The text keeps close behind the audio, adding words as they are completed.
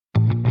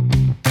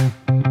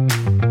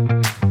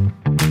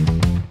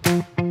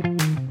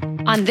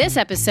on this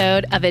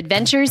episode of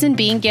Adventures in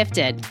Being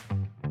Gifted.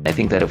 I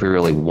think that if we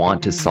really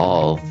want to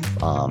solve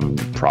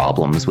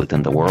problems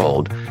within the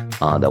world,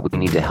 that we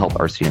need to help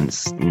our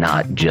students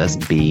not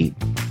just be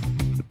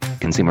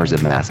consumers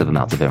of massive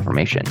amounts of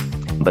information,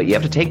 but you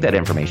have to take that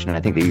information, and I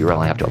think that you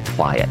really have to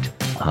apply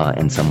it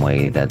in some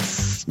way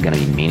that's going to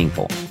be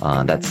meaningful.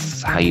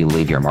 That's how you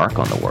leave your mark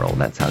on the world.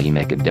 That's how you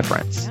make a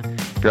difference.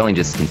 If you're only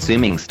just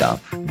consuming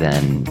stuff,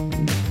 then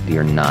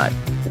you're not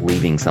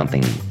leaving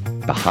something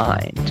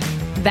behind.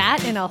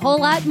 That and a whole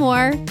lot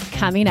more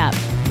coming up.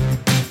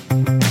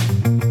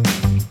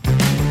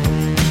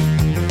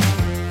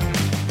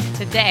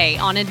 Today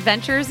on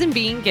Adventures in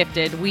Being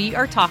Gifted, we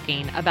are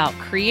talking about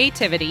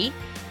creativity,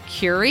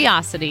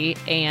 curiosity,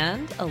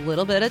 and a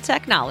little bit of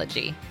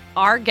technology.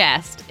 Our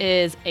guest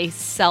is a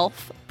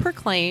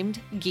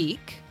self-proclaimed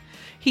geek.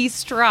 He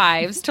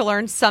strives to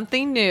learn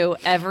something new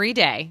every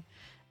day,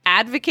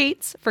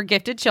 advocates for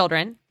gifted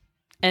children,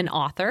 an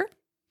author,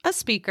 a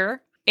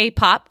speaker, a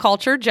pop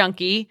culture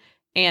junkie,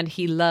 and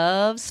he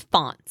loves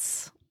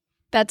fonts.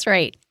 That's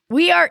right.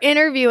 We are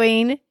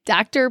interviewing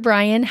Dr.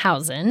 Brian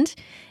Housand,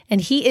 and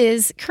he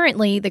is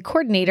currently the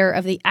coordinator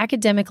of the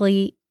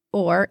academically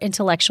or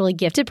intellectually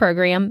gifted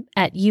program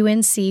at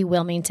UNC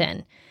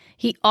Wilmington.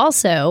 He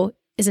also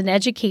is an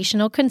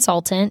educational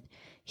consultant.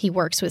 He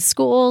works with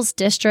schools,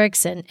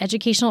 districts, and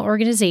educational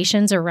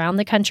organizations around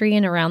the country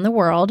and around the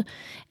world.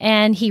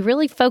 And he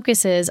really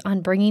focuses on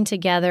bringing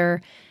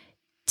together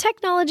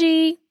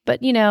technology,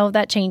 but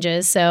that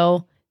changes.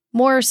 So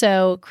more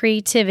so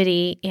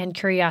creativity and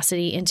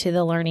curiosity into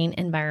the learning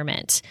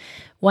environment.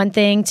 One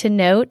thing to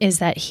note is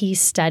that he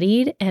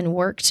studied and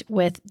worked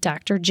with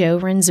Dr. Joe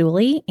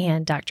Renzulli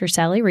and Dr.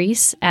 Sally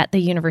Reese at the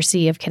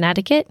University of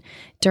Connecticut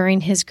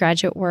during his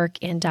graduate work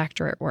and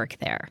doctorate work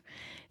there.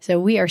 So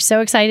we are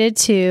so excited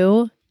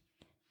to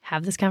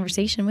have this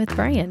conversation with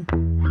Brian.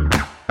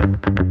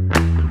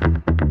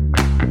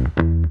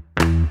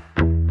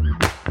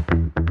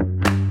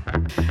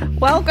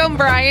 Welcome,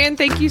 Brian.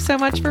 Thank you so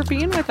much for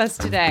being with us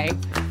today.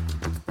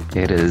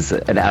 It is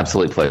an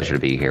absolute pleasure to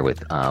be here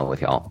with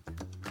y'all.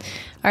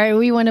 All right,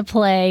 we want to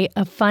play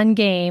a fun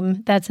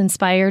game that's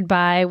inspired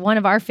by one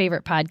of our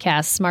favorite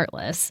podcasts,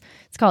 Smartless.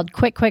 It's called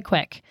Quick, Quick,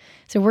 Quick.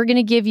 So we're going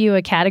to give you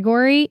a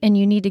category, and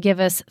you need to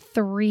give us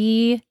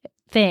 3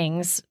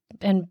 things,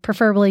 and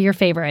preferably your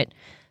favorite,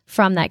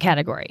 from that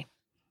category.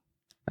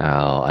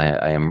 Oh,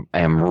 I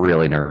am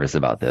really nervous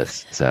about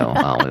this. So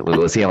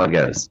we'll see how it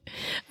goes.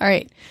 All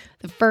right.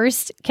 The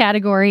first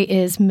category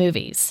is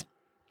movies.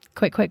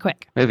 Quick, quick,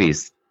 quick.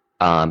 Movies.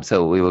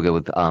 So we will go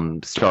with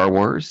Star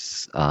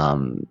Wars,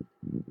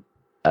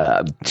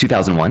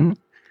 2001,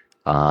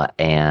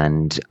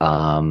 and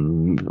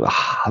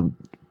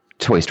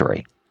Toy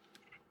Story.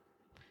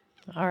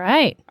 All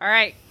right.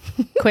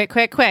 Quick,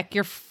 quick, quick.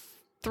 Your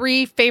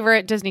 3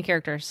 favorite Disney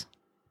characters.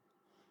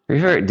 3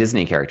 favorite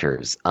Disney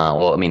characters.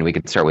 Well, I mean, we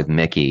could start with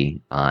Mickey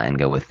and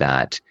go with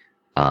that.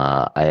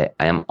 I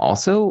am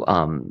also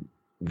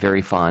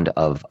very fond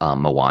of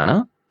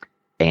Moana,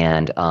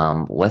 and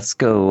let's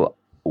go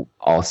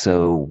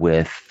also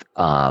with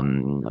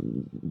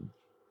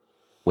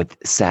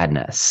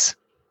Sadness.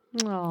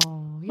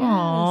 Oh,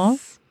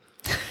 yes.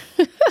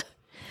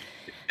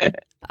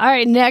 All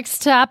right,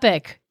 next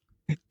topic.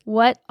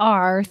 What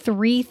are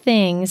 3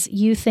 things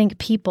you think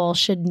people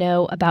should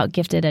know about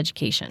gifted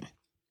education?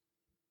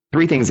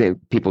 3 things that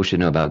people should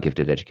know about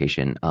gifted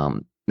education.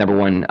 Number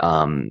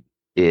 1,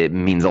 it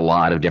means a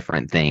lot of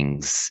different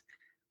things.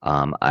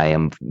 I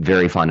am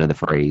very fond of the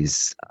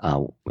phrase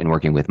when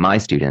working with my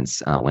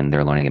students when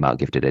they're learning about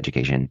gifted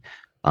education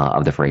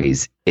of the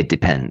phrase, it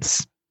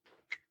depends.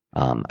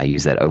 I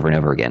use that over and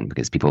over again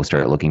because people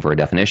start looking for a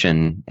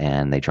definition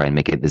and they try and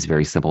make it this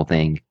very simple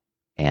thing.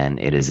 And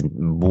it is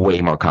way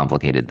more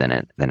complicated than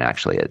it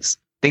actually is.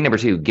 Thing number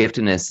 2,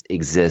 giftedness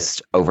exists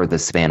over the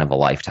span of a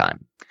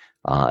lifetime.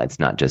 It's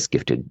not just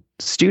gifted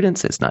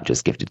students. It's not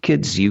just gifted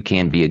kids. You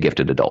can be a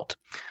gifted adult.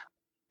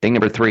 Thing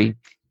number 3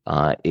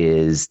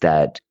 is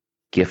that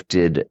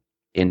gifted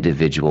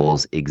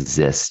individuals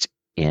exist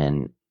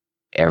in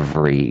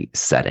every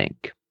setting.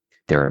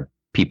 There are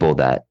people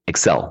that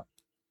excel,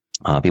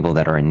 people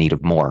that are in need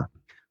of more.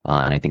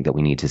 And I think that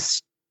we need to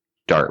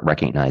start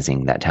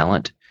recognizing that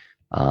talent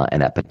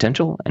and that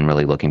potential and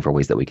really looking for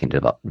ways that we can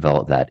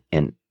develop that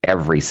in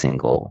every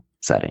single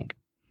setting.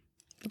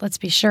 Let's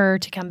be sure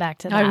to come back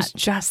to that. I was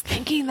just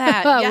thinking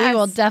that. Yes. We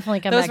will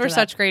definitely come back to that. Those were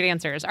such great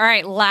answers. All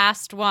right,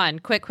 last one.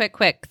 Quick, quick,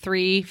 quick.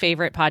 3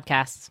 favorite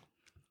podcasts.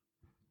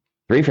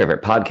 3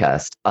 favorite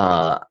podcasts.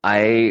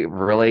 I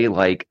really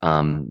like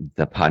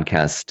the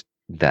podcast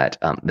that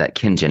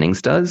Ken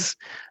Jennings does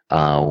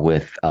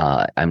with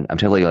I'm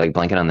totally like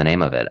blanking on the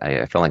name of it.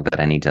 I feel like that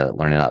I need to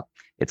learn it up.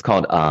 It's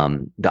called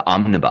The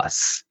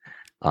Omnibus.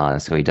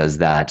 So he does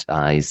that.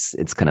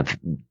 It's kind of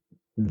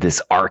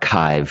this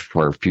archive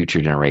for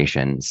future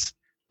generations.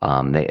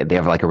 They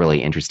have like a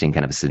really interesting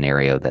kind of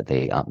scenario that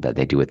they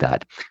do with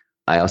that.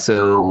 I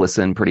also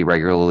listen pretty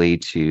regularly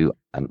to.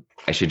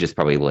 I should just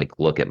probably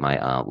look at my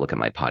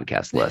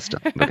podcast list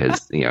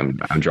because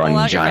I'm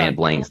drawing giant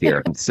blanks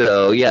here.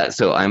 So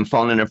so I'm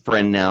following a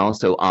friend now.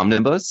 So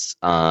Omnibus,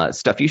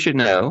 Stuff You Should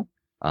Know,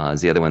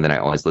 is the other one that I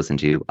always listen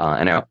to,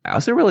 and I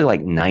also really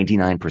like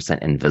 99%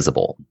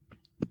 Invisible.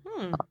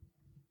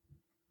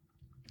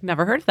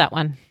 Never heard of that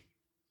one.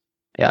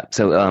 Yeah,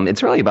 so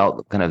it's really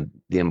about kind of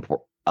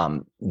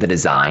the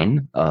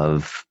design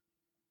of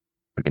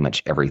pretty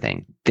much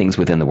everything, things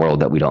within the world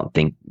that we don't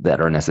think that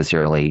are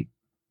necessarily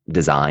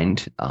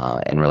designed,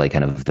 and really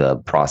kind of the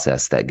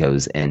process that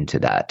goes into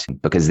that,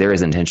 because there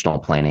is intentional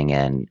planning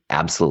in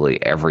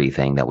absolutely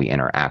everything that we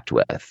interact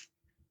with.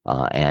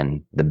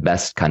 And the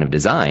best kind of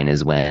design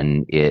is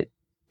when it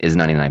is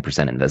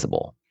 99%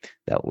 invisible,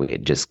 that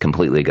it just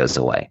completely goes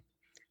away,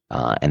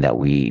 and that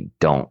we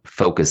don't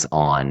focus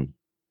on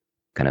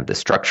kind of the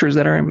structures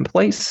that are in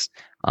place,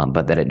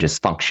 but that it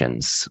just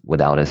functions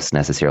without us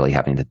necessarily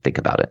having to think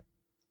about it.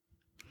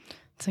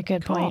 That's a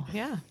good point.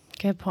 Yeah.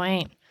 Good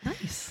point.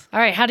 Nice. All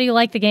right. How do you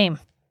like the game?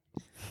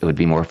 It would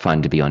be more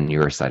fun to be on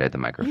your side of the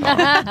microphone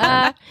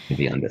than to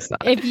be on this side.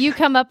 If you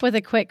come up with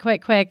a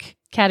quick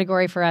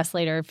category for us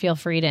later, feel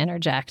free to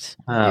interject.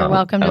 You're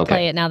welcome to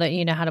play it now that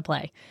you know how to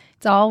play.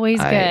 It's always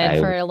good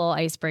for a little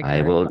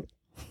icebreaker.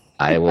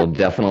 I will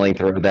definitely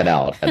throw that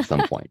out at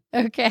some point.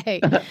 Okay.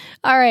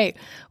 All right.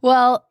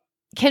 Well,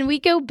 can we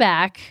go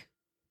back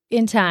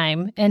in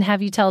time and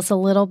have you tell us a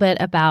little bit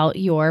about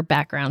your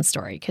background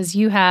story? Because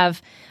you have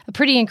a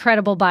pretty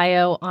incredible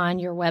bio on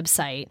your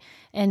website.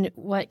 And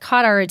what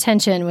caught our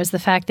attention was the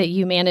fact that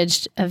you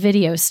managed a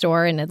video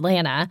store in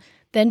Atlanta,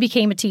 then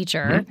became a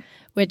teacher,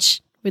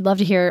 which we'd love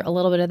to hear a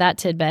little bit of that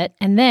tidbit.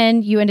 And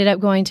then you ended up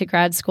going to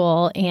grad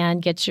school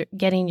and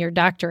getting your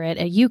doctorate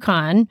at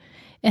UConn.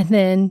 And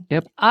then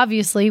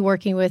obviously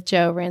working with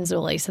Joe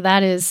Ranzulli. So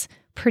that is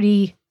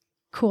pretty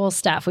cool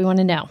stuff. We want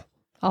to know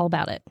all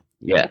about it.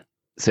 Yeah.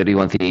 So do you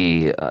want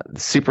the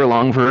super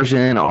long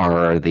version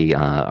or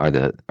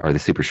the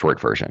super short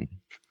version?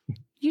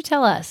 You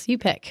tell us. You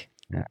pick.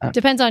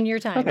 Depends on your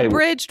time. Okay.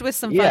 Abridged with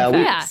some fun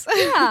facts.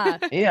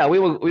 Yeah. We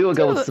will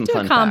go with some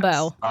fun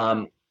combo.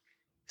 Facts.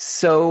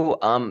 So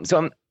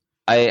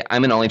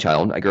I'm an only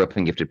child. I grew up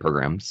in gifted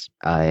programs.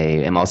 I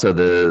am also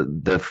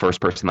the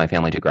first person in my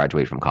family to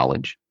graduate from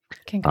college.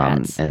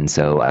 Congrats. And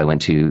so I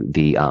went to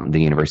the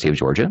University of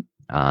Georgia,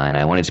 and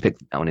I wanted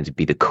to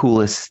be the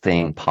coolest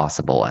thing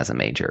possible as a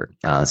major.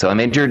 So I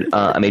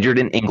majored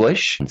in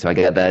English. So I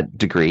got that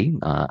degree.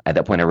 At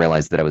that point, I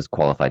realized that I was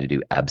qualified to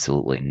do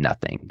absolutely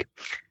nothing.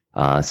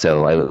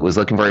 So I was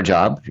looking for a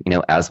job,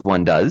 as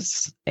one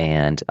does.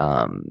 And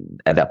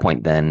at that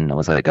point, then I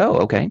was like, oh,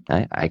 okay,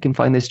 I can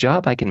find this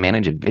job. I can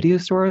manage a video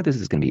store. This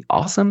is going to be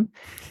awesome.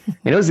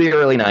 It was the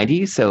early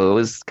 90s, so it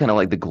was kind of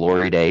like the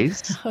glory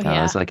days. Oh, yeah.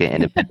 It was like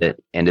an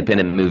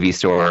independent movie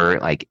store,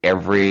 like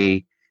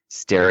every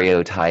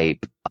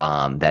stereotype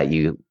that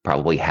you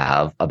probably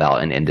have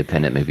about an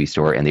independent movie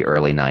store in the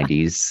early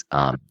 90s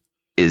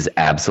is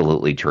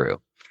absolutely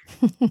true.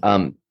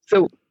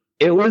 So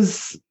it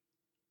was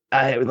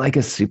like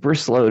a super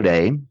slow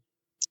day,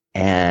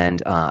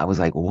 and I was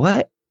like,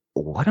 what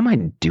am I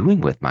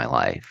doing with my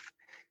life,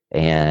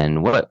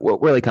 and what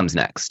really comes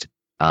next?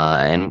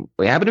 And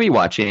we happened to be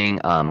watching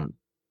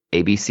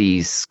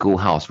ABC's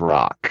Schoolhouse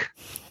Rock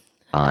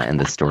in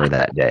the store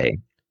that day.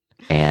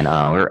 And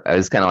I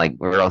was kind of like,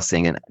 we were all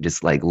singing,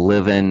 just like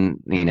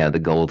living, the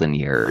golden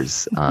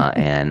years.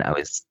 And I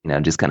was,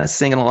 just kind of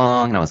singing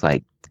along. And I was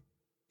like,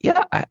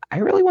 yeah, I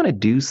really want to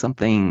do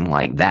something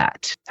like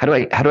that. How do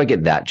I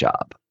get that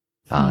job?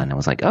 And I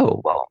was like,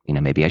 oh, well,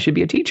 maybe I should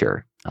be a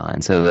teacher.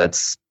 And so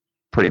that's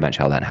pretty much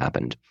how that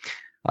happened.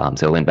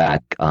 So I went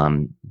back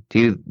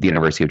to the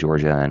University of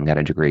Georgia and got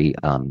a degree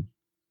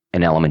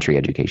in elementary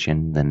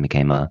education, then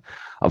became a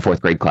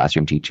fourth grade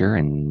classroom teacher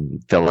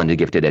and fell into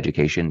gifted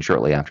education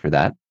shortly after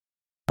that.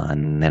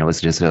 And then it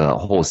was just a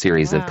whole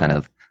series of kind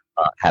of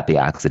happy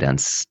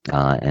accidents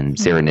and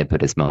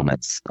serendipitous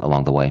moments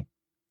along the way.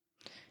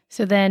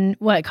 So then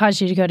what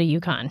caused you to go to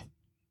UConn?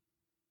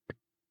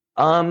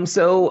 I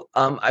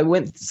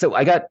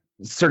got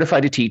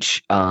certified to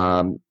teach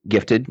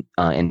gifted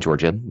in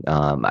Georgia.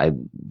 I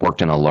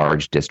worked in a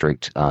large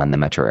district in the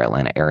metro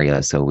Atlanta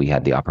area, so we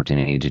had the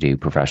opportunity to do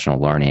professional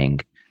learning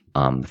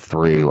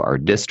through our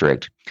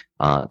district.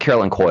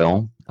 Carolyn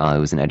Coyle, who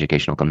was an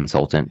educational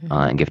consultant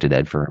in gifted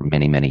ed for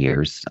many, many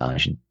years.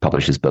 She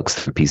publishes books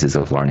for Pieces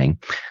of Learning.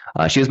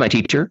 She was my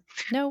teacher.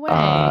 No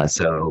way.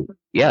 So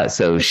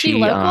Is she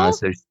local?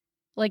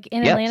 Like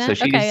in Atlanta? So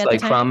she's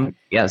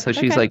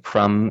she's like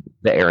from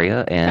the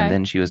area, and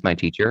then she was my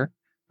teacher.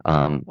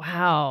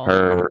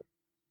 Wow.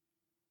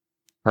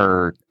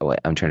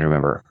 I'm trying to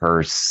remember.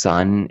 Her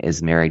son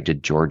is married to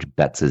George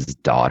Betts's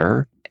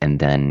daughter, and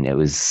then it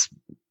was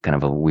kind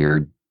of a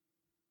weird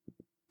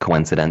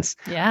coincidence.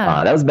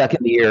 Yeah. That was back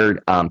in the year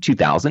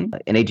 2000.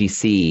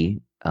 NAGC,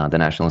 the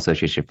National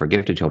Association for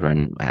Gifted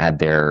Children, had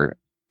their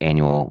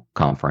annual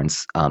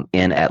conference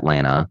in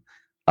Atlanta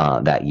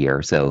that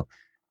year. So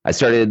I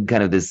started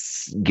kind of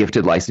this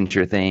gifted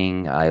licensure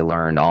thing. I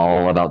learned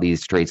all about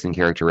these traits and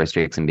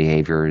characteristics and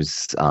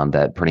behaviors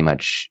that pretty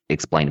much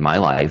explained my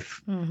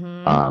life.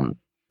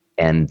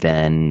 And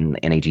then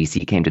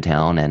NAGC came to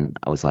town, and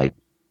I was like,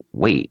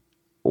 wait,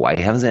 why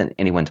hasn't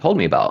anyone told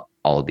me about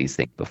all of these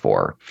things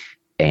before?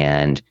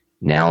 And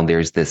now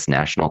there's this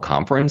national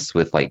conference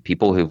with like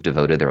people who've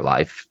devoted their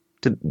life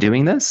to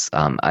doing this.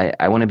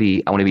 I want to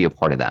be a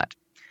part of that.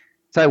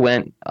 So I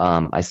went,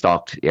 I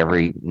stalked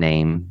every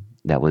name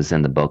that was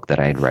in the book that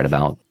I had read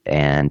about.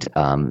 And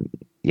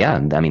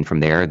from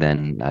there,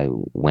 then I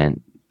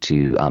went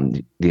to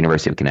the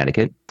University of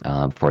Connecticut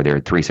for their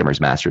 3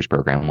 summers master's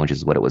program, which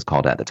is what it was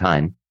called at the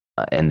time.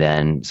 And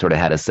then sort of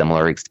had a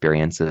similar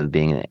experience of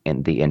being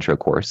in the intro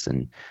course.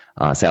 And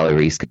Sally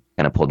Reese kind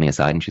of pulled me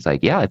aside, and she's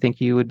like, yeah, I think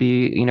you would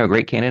be, a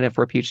great candidate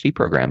for a PhD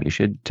program. You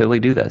should totally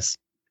do this.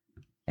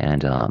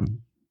 And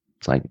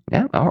it's like,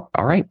 yeah, all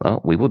right,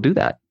 well, we will do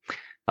that.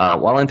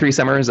 While in 3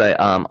 summers, I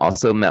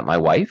also met my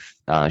wife.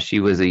 She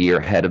was a year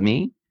ahead of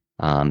me.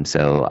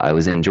 So I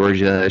was in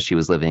Georgia. She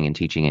was living and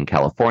teaching in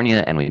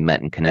California, and we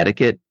met in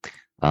Connecticut.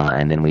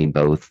 And then we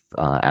both,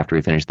 after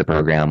we finished the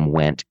program,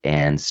 went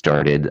and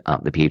started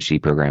the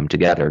PhD program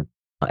together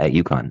at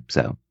UConn.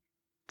 So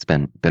it's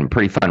been a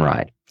pretty fun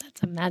ride.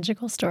 That's a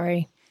magical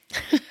story.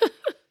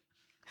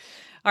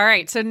 All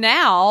right. So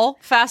now,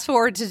 fast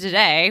forward to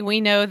today,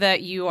 we know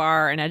that you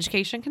are an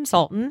education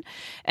consultant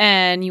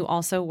and you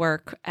also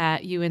work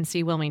at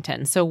UNC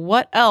Wilmington. So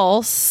what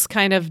else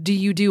kind of do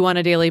you do on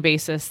a daily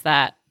basis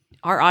that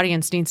our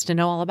audience needs to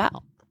know all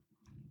about?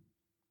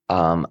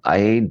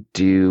 I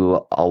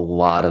do a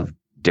lot of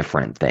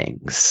different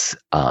things,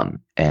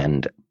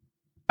 and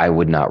I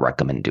would not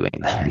recommend doing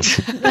that.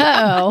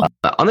 Oh.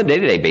 On the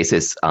day-to-day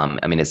basis,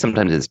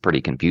 sometimes it's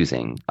pretty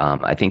confusing.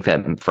 I think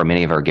that for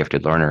many of our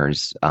gifted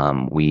learners,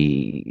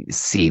 we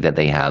see that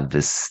they have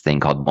this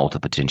thing called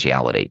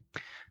multipotentiality.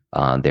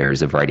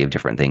 There's a variety of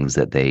different things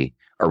that they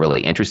are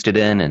really interested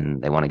in,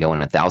 and they want to go in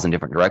 1,000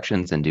 different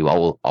directions and do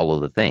all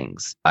of the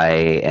things. I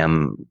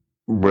am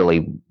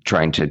really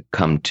trying to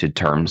come to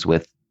terms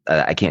with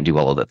I can't do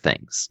all of the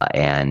things.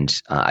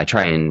 And I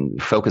try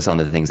and focus on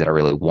the things that I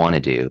really want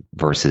to do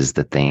versus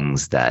the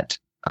things that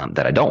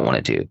I don't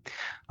want to do.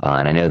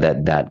 And I know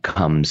that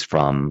comes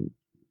from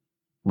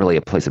really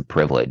a place of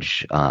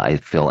privilege. I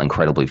feel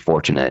incredibly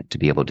fortunate to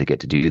be able to get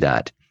to do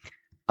that.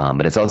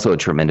 But it's also a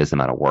tremendous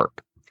amount of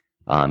work.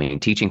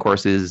 Teaching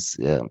courses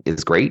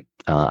is great.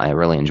 I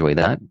really enjoy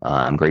that.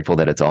 I'm grateful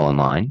that it's all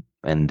online.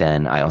 And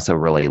then I also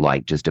really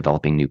like just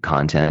developing new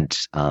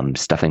content,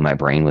 stuffing my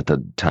brain with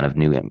a ton of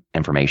new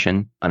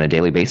information on a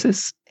daily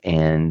basis,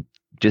 and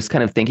just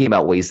kind of thinking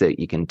about ways that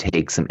you can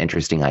take some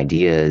interesting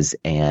ideas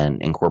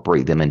and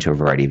incorporate them into a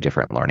variety of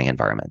different learning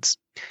environments.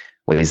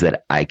 Ways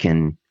that I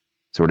can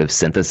sort of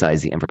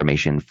synthesize the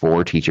information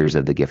for teachers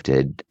of the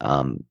gifted,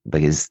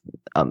 because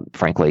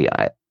frankly,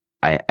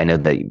 I know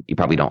that you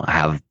probably don't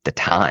have the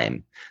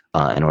time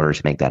in order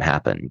to make that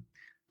happen.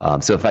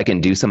 So if I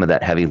can do some of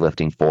that heavy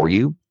lifting for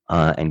you,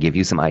 and give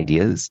you some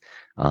ideas,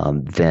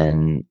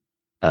 then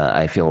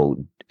I feel,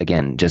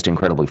 again, just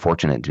incredibly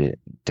fortunate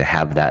to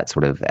have that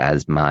sort of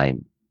as my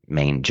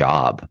main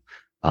job.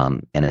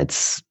 And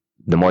it's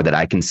the more that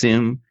I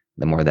consume,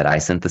 the more that I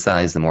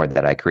synthesize, the more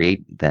that I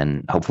create,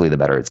 then hopefully the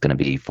better it's going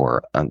to be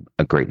for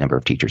a great number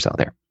of teachers out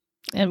there.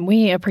 And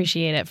we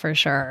appreciate it for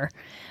sure.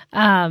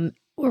 We're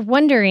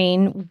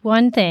wondering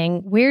one thing,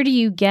 where do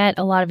you get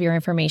a lot of your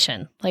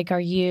information? Like, are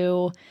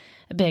you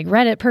a big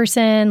Reddit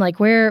person? Like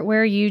where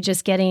are you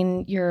just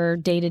getting your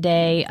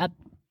day-to-day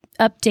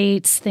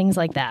updates, things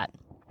like that?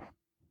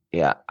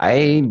 Yeah,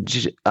 I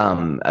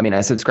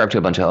subscribe to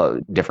a bunch of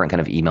different kind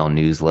of email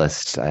news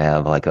lists. I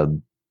have like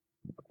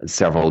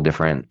several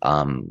different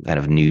kind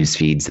of news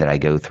feeds that I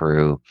go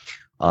through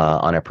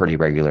on a pretty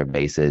regular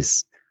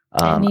basis.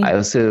 I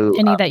also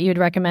any that you'd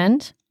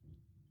recommend?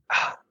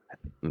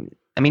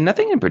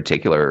 Nothing in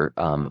particular.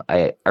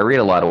 I read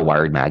a lot of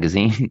Wired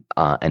magazine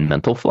and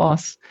Mental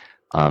Floss.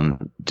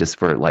 Just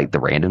for like the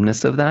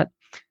randomness of that.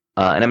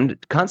 And I'm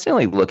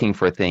constantly looking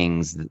for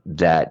things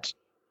that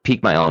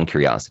pique my own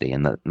curiosity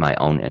and my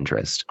own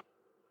interest.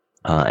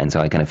 And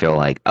so I kind of feel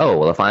like, oh,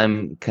 well, if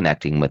I'm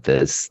connecting with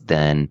this,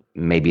 then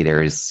maybe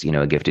there's,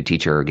 a gifted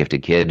teacher or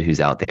gifted kid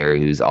who's out there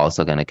who's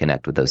also going to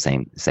connect with those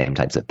same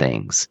types of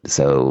things.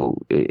 So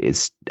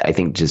it's, I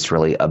think, just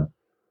really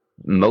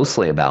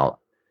mostly about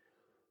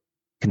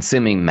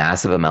consuming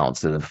massive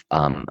amounts of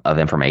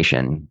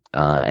information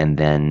and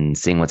then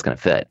seeing what's going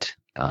to fit.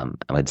 I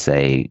would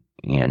say,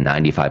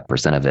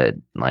 95% of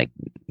it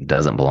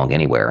doesn't belong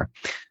anywhere.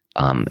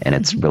 And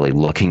it's really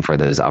looking for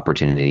those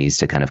opportunities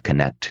to kind of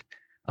connect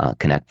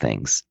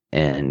things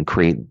and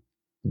create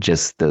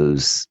just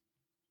those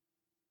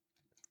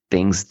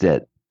things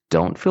that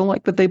don't feel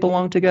like that they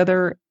belong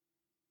together,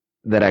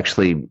 that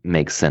actually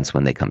makes sense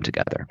when they come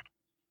together.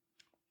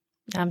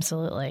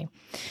 Absolutely.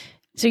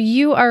 So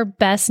you are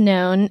best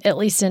known, at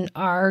least in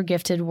our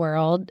gifted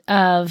world,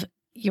 of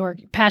your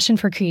passion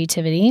for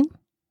creativity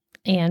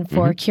and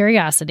for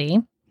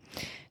curiosity.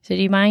 So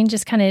do you mind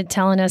just kind of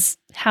telling us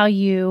how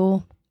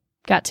you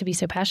got to be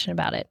so passionate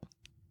about it?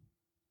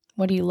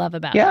 What do you love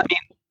about Yeah, it?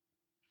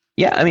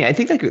 I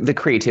think the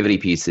creativity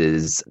piece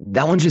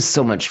that one's just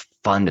so much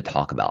fun to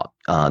talk about.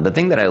 The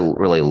thing that I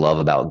really love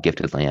about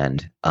Gifted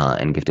Land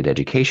and Gifted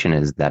Education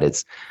is that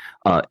it's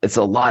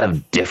a lot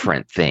of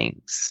different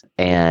things.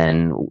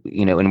 And,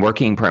 in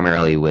working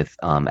primarily with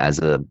as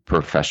a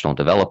professional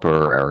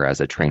developer or as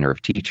a trainer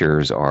of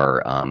teachers,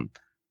 or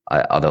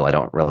although I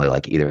don't really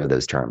like either of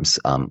those terms,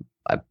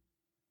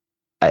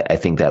 I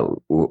think that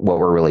what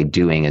we're really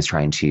doing is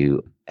trying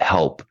to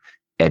help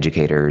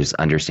educators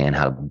understand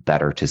how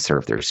better to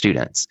serve their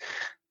students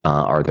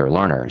or their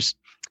learners.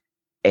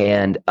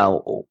 And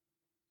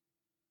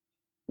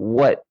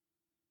what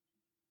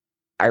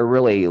I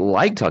really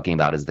like talking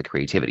about is the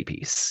creativity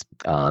piece.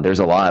 There's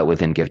a lot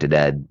within Gifted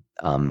Ed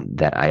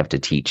that I have to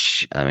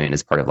teach. I mean,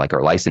 as part of like our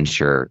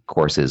licensure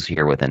courses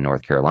here within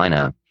North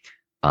Carolina.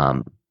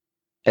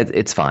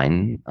 It's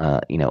fine.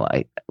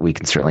 We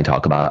can certainly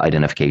talk about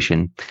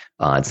identification.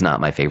 It's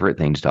not my favorite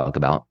thing to talk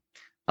about.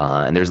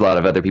 And there's a lot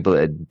of other people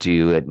that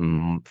do it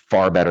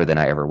far better than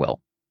I ever will.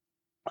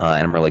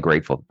 And I'm really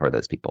grateful for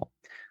those people.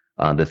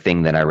 The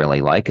thing that I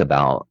really like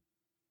about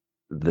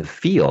the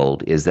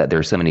field is that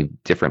there's so many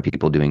different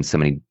people doing so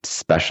many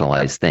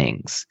specialized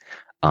things.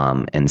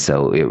 And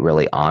so it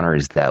really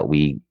honors that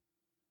we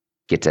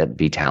get to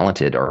be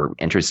talented or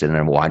interested in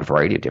a wide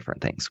variety of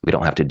different things. We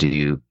don't have to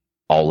do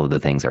all of the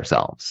things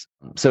ourselves.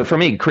 So for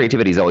me,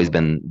 creativity has always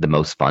been the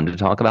most fun to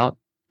talk about.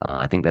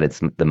 I think that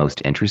it's the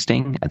most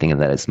interesting. I think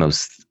that it's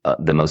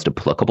the most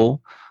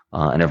applicable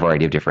in a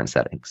variety of different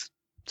settings.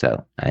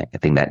 So I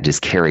think that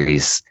just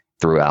carries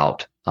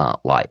throughout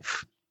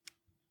life.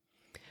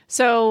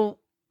 So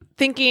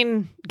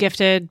thinking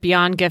gifted,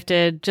 beyond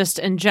gifted, just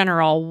in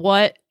general,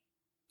 why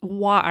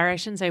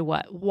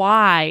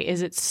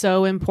is it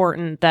so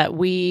important that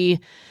we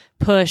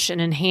push and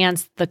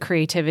enhance the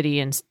creativity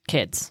in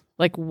kids?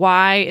 Like,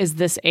 why is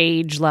this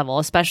age level,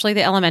 especially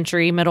the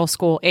elementary, middle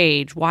school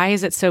age, why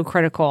is it so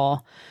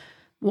critical?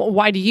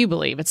 Why do you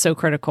believe it's so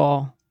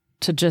critical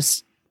to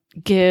just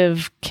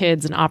give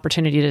kids an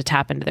opportunity to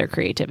tap into their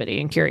creativity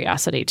and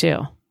curiosity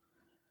too?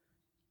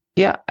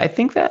 Yeah, I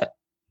think that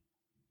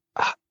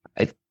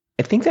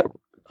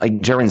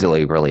like Joe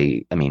Renzulli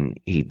really, I mean,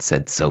 he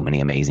said so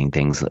many amazing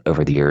things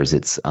over the years.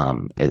 It's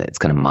kind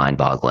of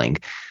mind-boggling.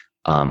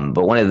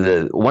 But one of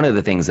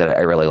the things that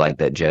I really like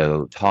that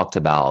Joe has talked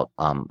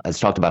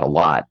about a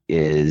lot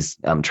is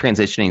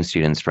transitioning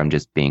students from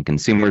just being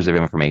consumers of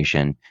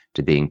information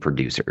to being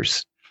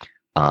producers.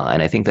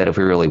 And I think that if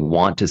we really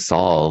want to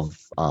solve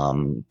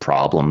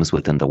problems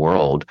within the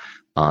world,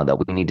 that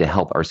we need to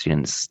help our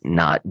students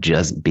not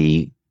just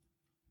be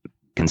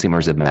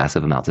consumers of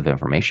massive amounts of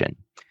information.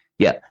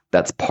 Yeah,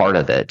 that's part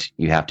of it.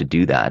 You have to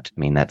do that. I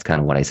mean, that's kind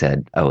of what I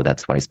said. Oh,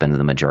 that's what I spend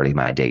the majority of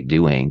my day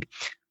doing.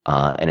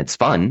 And it's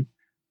fun.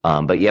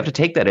 But you have to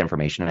take that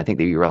information, and I think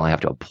that you really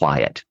have to apply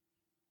it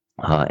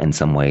in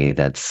some way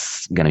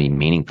that's going to be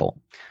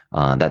meaningful.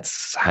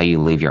 That's how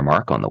you leave your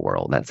mark on the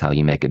world. That's how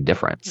you make a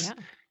difference. Yeah.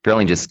 If you're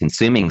only just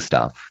consuming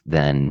stuff,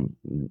 then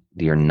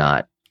you're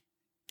not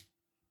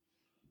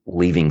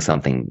leaving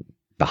something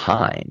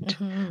behind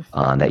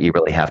that you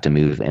really have to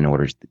move in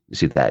order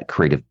to that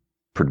creative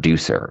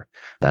producer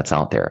that's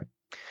out there.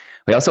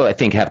 We also, I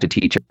think, have to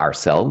teach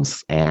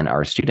ourselves and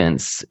our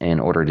students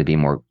in order to be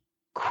more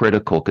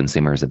critical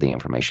consumers of the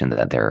information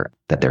that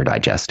they're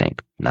digesting.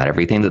 Not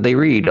everything that they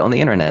read on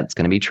the internet is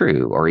going to be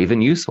true or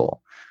even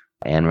useful,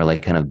 and really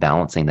kind of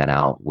balancing that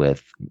out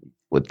with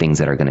things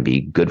that are going to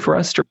be good for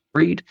us to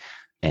read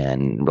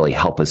and really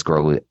help us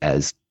grow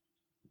as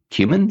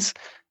humans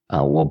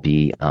will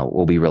be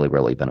really,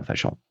 really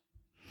beneficial.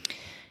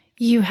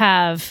 You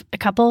have a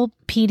couple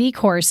PD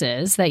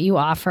courses that you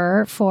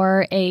offer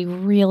for a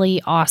really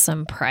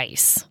awesome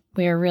price.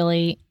 We are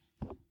really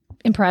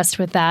impressed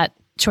with that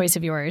choice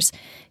of yours.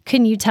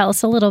 Can you tell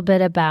us a little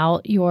bit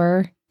about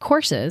your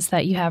courses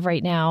that you have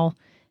right now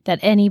that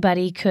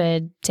anybody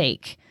could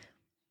take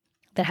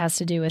that has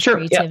to do with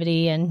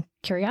creativity and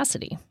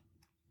curiosity?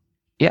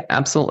 Yeah,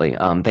 absolutely.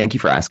 Thank you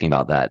for asking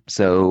about that.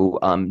 So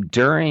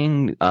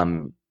during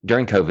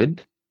COVID,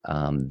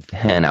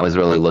 and I was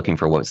really looking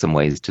for some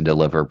ways to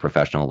deliver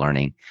professional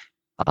learning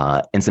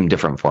in some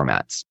different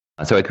formats.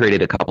 So I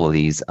created a couple of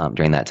these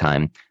during that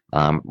time,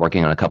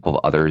 working on a couple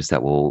of others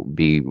that will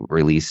be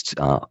released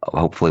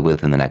hopefully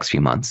within the next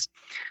few months.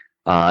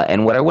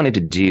 And what I wanted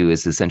to do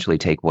is essentially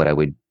take what I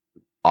would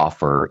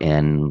offer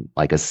in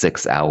like a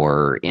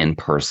 6-hour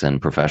in-person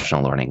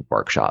professional learning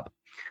workshop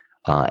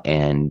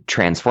and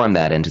transform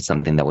that into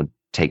something that would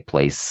take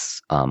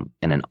place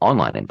in an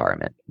online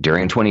environment.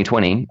 During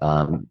 2020,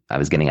 I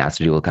was getting asked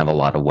to do kind of a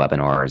lot of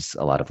webinars,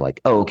 a lot of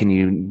like, oh, can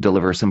you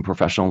deliver some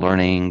professional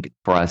learning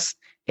for us?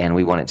 And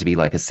we want it to be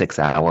like a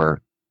 6-hour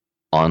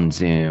on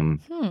Zoom,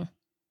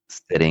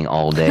 sitting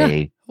all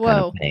day kind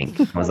of thing.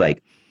 I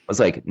was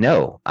like,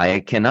 no,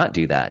 I cannot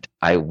do that.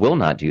 I will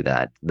not do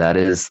that. That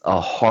is a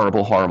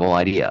horrible, horrible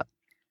idea.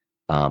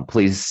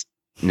 Please,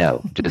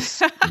 no,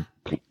 just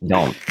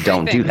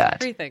don't do that.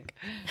 Rethink.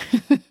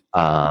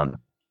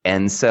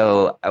 And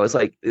so I was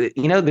like,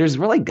 there's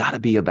really got to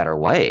be a better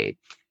way.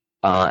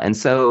 And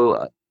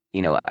so,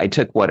 I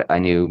took what I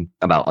knew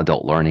about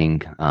adult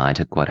learning. I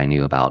took what I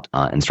knew about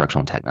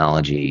instructional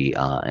technology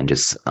and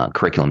just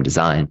curriculum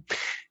design.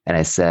 And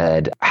I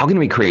said, how can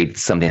we create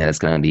something that's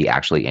going to be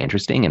actually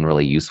interesting and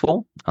really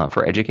useful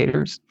for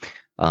educators?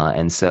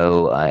 And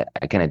so I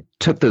kind of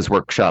took those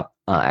workshop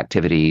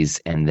activities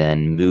and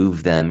then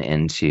moved them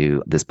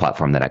into this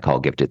platform that I call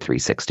Gifted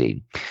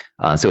 360.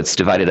 So it's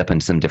divided up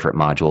into some different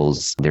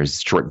modules.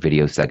 There's short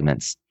video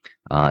segments.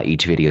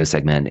 Each video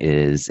segment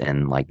is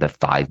in like the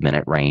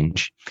 5-minute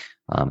range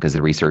because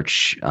the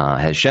research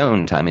has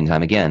shown time and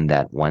time again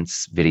that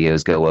once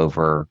videos go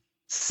over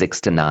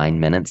 6 to 9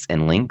 minutes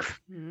in length,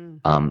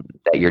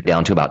 that you're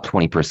down to about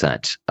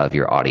 20% of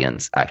your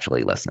audience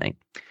actually listening.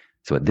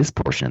 So at this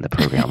portion of the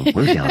program,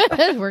 we're down.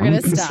 We're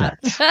going to stop.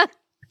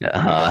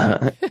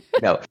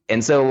 No.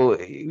 And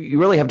so you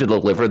really have to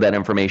deliver that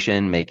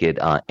information, make it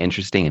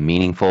interesting and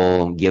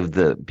meaningful, give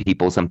the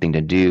people something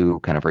to do,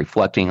 kind of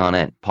reflecting on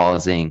it,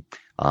 pausing,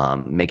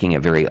 making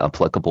it very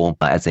applicable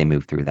as they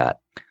move through that.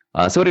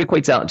 So it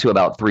equates out to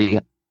about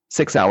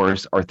 6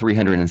 hours or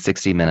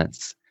 360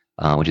 minutes,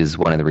 which is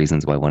one of the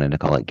reasons why I wanted to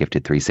call it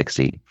Gifted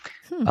 360.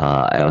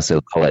 I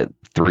also call it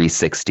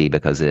 360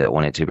 because I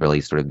want it to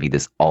really sort of be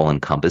this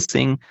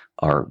all-encompassing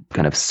or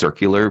kind of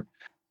circular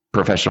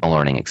professional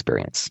learning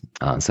experience,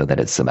 so that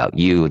it's about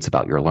you, it's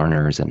about your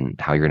learners, and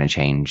how you're going to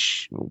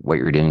change what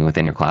you're doing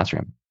within your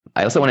classroom.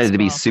 I also wanted it to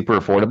be super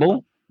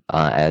affordable,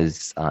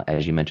 as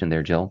you mentioned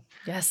there, Jill.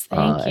 Yes,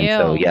 thank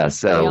you.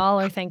 So we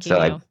all are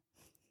thanking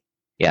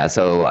you.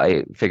 So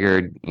I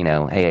figured,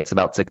 hey, it's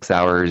about 6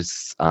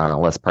 hours.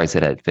 Let's price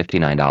it at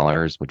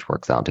 $59, which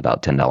works out to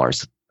about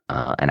 $10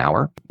 an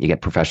hour. You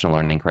get professional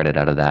learning credit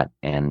out of that,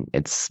 and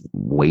it's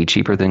way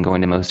cheaper than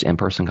going to most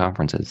in-person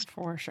conferences.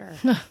 For sure.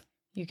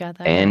 You got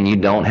that. And you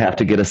don't have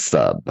to get a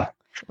sub.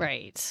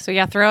 Right. So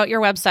throw out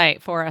your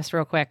website for us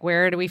real quick.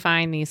 Where do we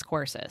find these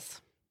courses?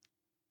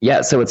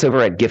 Yeah, so it's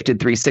over at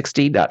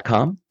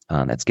gifted360.com.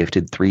 That's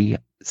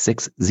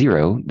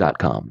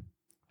gifted360.com.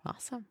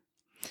 Awesome.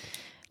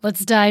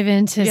 Let's dive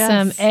into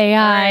some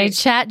AI,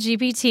 Chat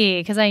GPT,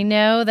 because I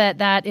know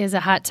that is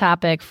a hot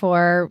topic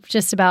for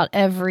just about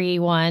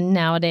everyone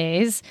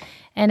nowadays.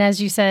 And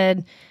as you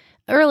said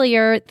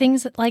earlier,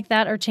 things like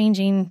that are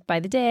changing by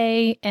the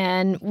day.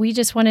 And we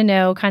just want to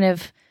know kind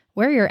of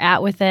where you're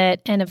at with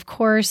it. And of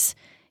course,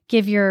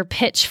 give your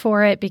pitch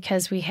for it,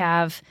 because we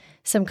have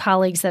some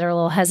colleagues that are a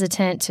little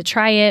hesitant to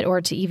try it or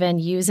to even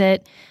use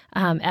it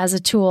as a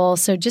tool.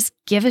 So just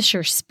give us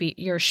your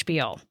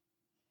spiel.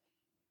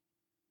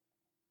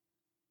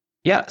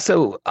 Yeah.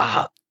 So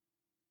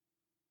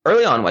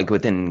early on, like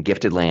within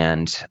Gifted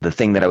Land, the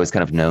thing that I was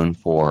kind of known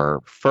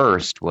for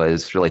first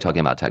was really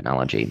talking about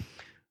technology.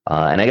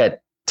 And I got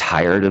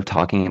tired of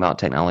talking about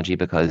technology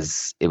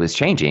because it was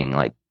changing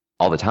like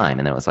all the time.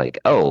 And then it was like,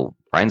 oh,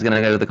 Brian's going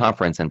to go to the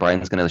conference and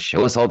Brian's going to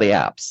show us all the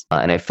apps.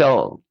 And I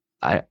felt,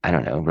 I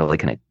don't know, really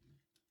kind of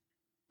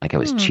like I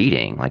was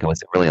cheating, like I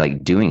wasn't really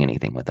like doing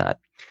anything with that.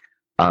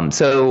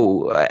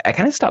 So I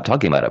kind of stopped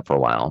talking about it for a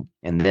while.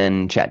 And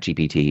then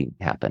ChatGPT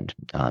happened,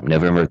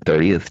 November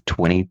 30th,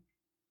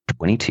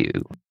 2022.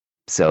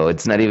 So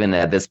it's not even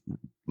at this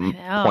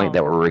point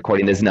that we're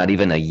recording this, not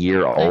even a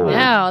year old. I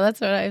know, that's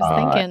what I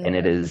was thinking. And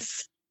it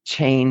has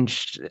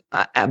changed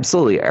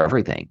absolutely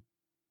everything.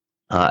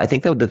 I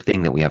think that the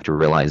thing that we have to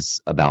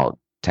realize about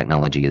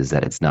technology is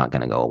that it's not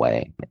going to go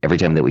away. Every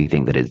time that we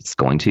think that it's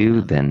going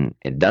to, then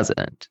it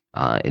doesn't.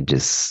 It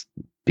just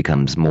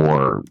becomes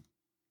more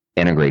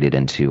integrated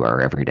into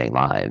our everyday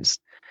lives.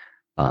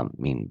 I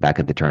mean, back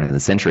at the turn of the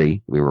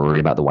century, we were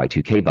worried about the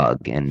Y2K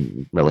bug,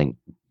 and really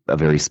a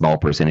very small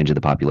percentage of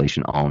the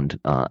population owned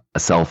a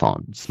cell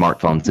phone.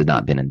 Smartphones had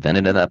not been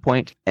invented at that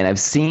point. And I've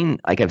seen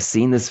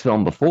this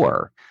film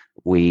before.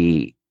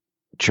 We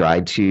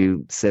tried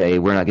to say,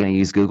 we're not going to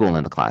use Google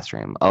in the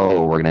classroom.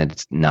 Oh, we're going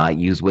to not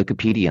use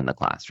Wikipedia in the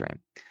classroom.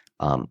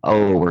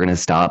 Oh, we're going to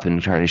stop and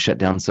try to shut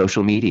down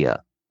social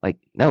media. Like,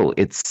 no,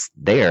 it's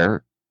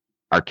there.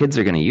 Our kids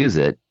are going to use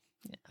it.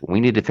 We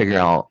need to figure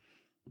out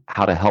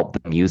how to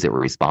help them use it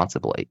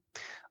responsibly.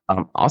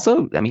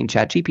 Also, I mean,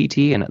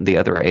 ChatGPT and the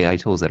other AI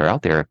tools that are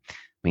out there, I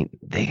mean,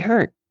 they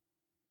are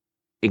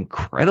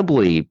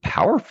incredibly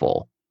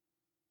powerful,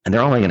 and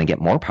they're only going to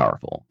get more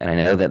powerful. And I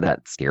know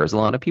that scares a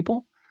lot of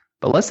people,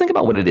 but let's think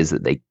about what it is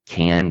that they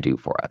can do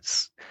for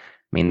us.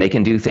 I mean, they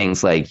can do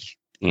things like,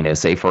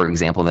 say, for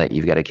example, that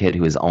you've got a kid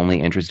who is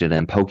only interested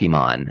in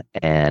Pokemon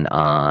and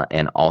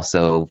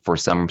also, for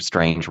some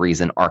strange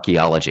reason,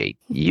 archaeology.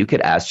 You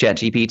could ask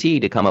ChatGPT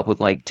to come up with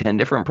like 10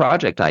 different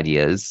project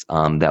ideas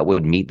that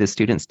would meet the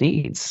student's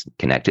needs,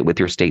 connect it with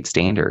your state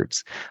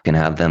standards, can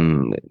have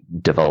them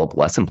develop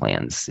lesson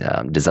plans,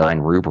 design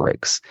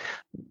rubrics,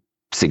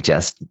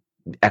 suggest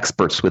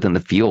experts within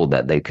the field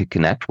that they could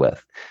connect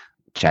with.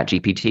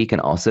 ChatGPT can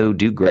also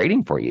do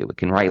grading for you. It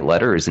can write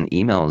letters and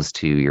emails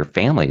to your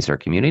families or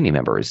community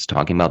members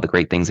talking about the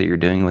great things that you're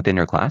doing within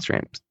your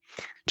classrooms.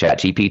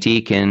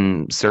 ChatGPT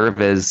can serve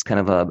as kind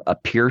of a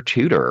peer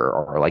tutor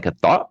or like a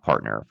thought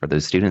partner for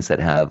those students that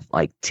have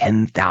like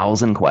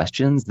 10,000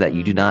 questions that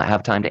you do not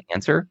have time to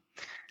answer.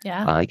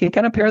 Yeah. You can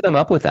kind of pair them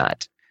up with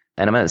that.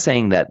 And I'm not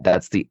saying that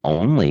that's the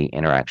only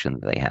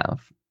interaction that they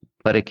have,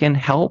 but it can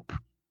help,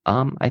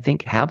 I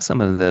think, have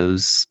some of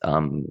those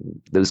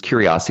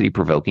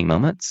curiosity-provoking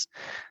moments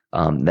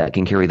that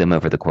can carry them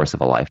over the course of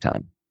a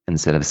lifetime,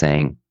 instead of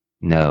saying,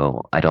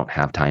 no, I don't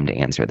have time to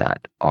answer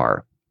that,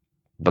 or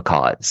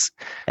because,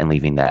 and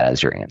leaving that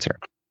as your answer.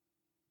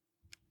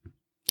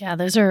 Yeah,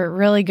 those are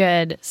really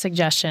good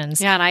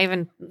suggestions. Yeah,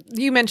 and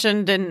you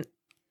mentioned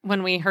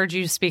when we heard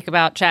you speak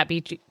about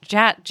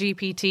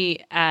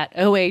ChatGPT at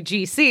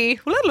OAGC,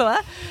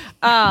 Well,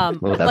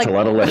 that's a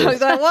lot of letters.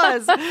 That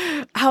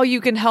was how you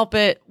can help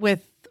it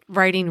with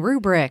writing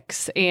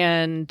rubrics.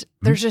 And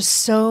there's just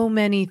so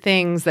many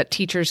things that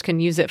teachers can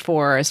use it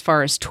for as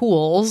far as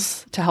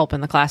tools to help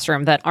in the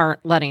classroom that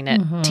aren't letting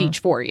it teach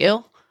for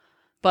you,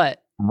 but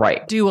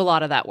do a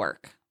lot of that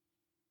work.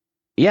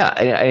 Yeah,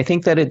 I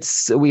think that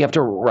we have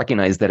to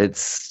recognize that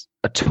it's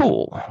a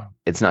tool.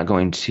 It's not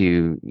going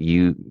to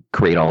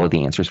create all of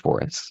the answers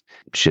for us.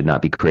 Should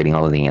not be creating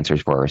all of the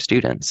answers for our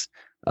students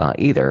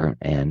either,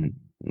 and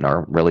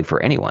nor really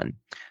for anyone.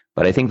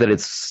 But I think that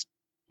it's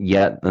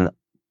yet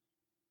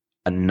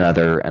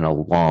another in a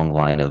long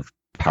line of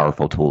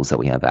powerful tools that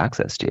we have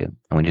access to.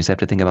 And we just have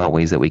to think about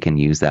ways that we can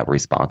use that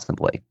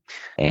responsibly.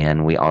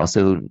 And we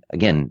also,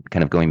 again,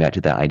 kind of going back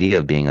to the idea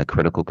of being a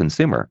critical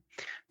consumer.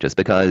 Just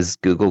because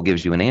Google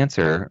gives you an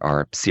answer,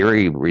 or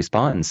Siri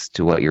responds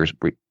to what your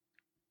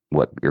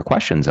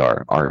questions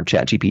are, or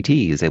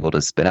ChatGPT is able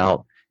to spit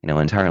out, an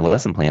entire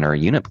lesson plan or a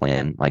unit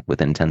plan like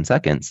within 10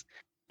 seconds,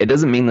 it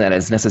doesn't mean that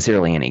it's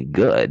necessarily any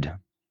good.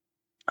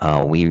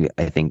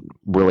 I think,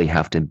 really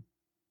have to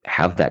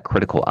have that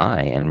critical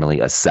eye and really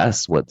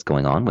assess what's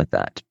going on with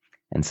that,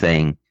 and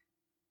saying,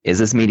 is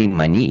this meeting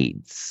my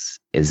needs?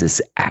 Is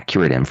this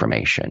accurate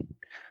information?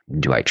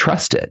 Do I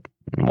trust it?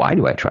 And why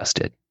do I trust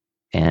it?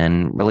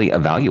 And really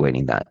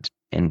evaluating that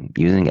and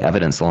using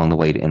evidence along the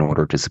way in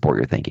order to support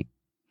your thinking.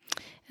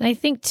 And I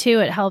think, too,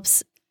 it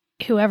helps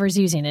whoever's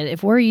using it.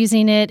 If we're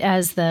using it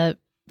as the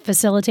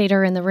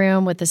facilitator in the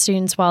room with the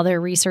students while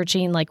they're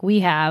researching, like we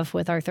have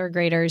with our third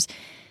graders,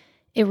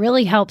 it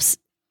really helps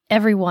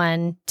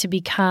everyone to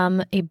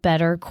become a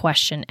better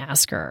question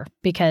asker.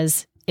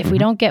 Because if we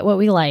don't get what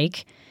we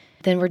like,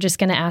 then we're just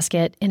going to ask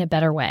it in a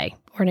better way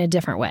or in a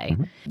different way.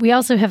 We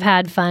also have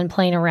had fun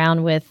playing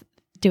around with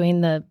doing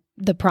the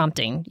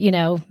prompting,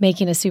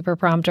 making a super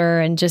prompter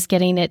and just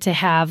getting it to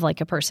have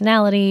like a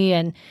personality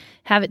and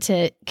have it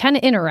to kind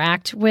of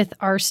interact with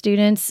our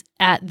students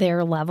at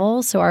their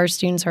level. So our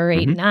students are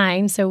 8 and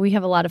 9. So we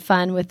have a lot of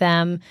fun with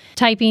them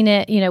typing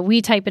it.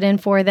 We type it in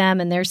for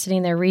them and they're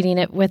sitting there reading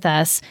it with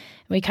us.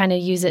 We kind of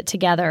use it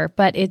together,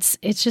 but it's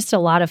just a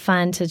lot of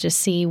fun to just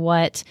see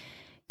what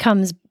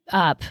comes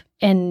up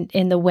in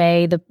the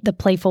way, the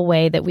playful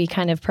way that we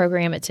kind of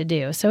program it to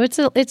do. So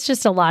it's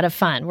just a lot of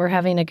fun. We're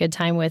having a good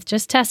time with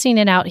just testing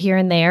it out here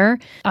and there.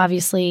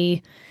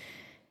 Obviously,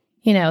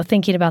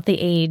 thinking about the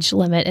age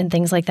limit and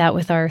things like that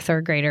with our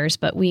third graders,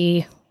 but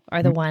we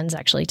are the ones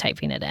actually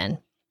typing it in.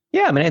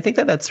 Yeah, I mean, I think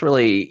that's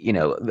really,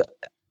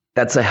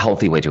 that's a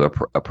healthy way to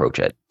approach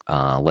it.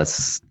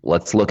 Let's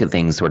look at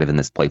things sort of in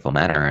this playful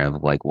manner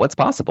of like, what's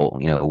possible?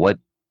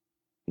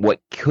 What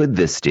could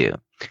this do?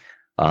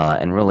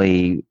 And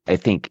really, I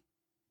think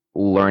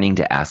learning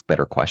to ask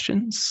better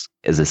questions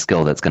is a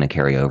skill that's going to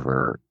carry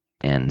over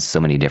in so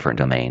many different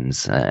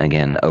domains.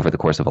 Again, over the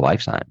course of a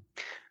lifetime,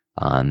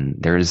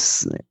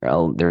 there's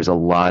a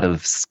lot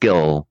of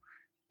skill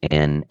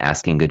in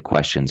asking good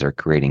questions or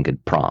creating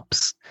good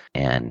prompts.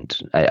 And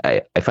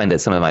I find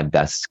that some of my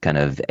best kind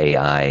of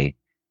AI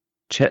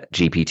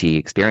GPT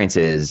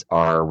experiences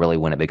are really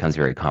when it becomes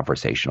very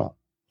conversational.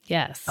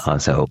 Yes.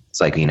 So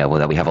it's like,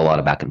 that we have a lot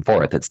of back and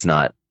forth. It's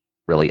not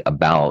really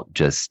about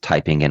just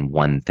typing in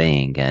one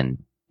thing and,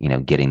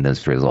 getting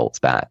those results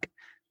back.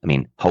 I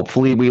mean,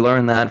 hopefully we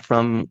learn that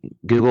from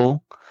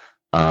Google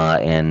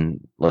and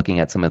looking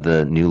at some of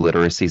the new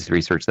literacies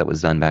research that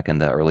was done back in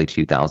the early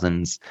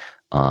 2000s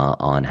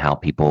on how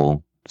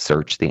people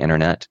search the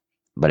internet.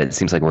 But it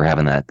seems like we're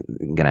going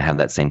to have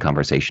that same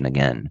conversation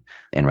again,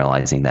 and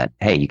realizing that,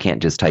 hey, you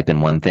can't just type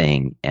in one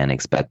thing and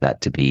expect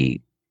that to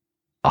be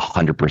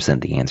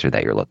 100% the answer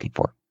that you're looking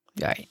for.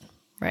 Right.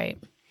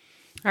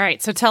 All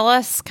right. So tell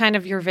us kind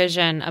of your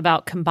vision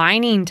about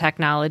combining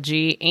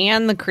technology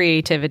and the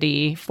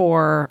creativity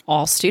for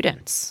all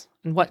students.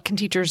 And what can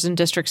teachers and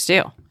districts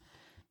do?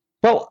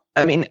 Well,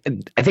 I mean,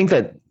 I think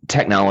that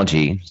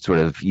technology, sort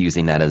of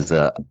using that as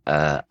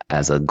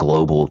a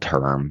global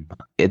term,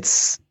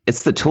 it's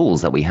the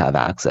tools that we have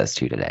access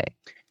to today.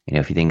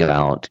 If you think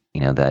about,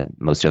 that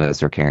most of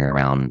us are carrying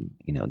around,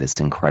 this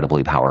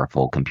incredibly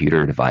powerful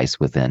computer device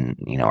within,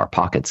 our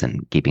pockets,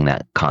 and keeping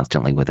that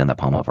constantly within the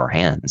palm of our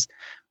hands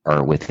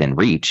or within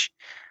reach.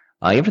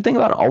 You have to think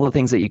about all the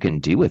things that you can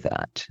do with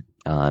that.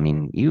 I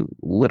mean, you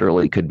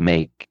literally could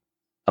make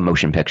a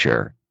motion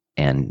picture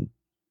and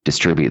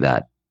distribute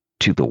that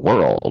to the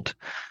world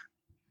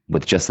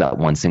with just that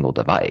one single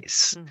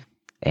device.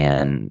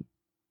 And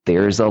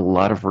there's a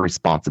lot of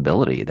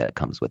responsibility that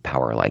comes with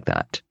power like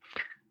that.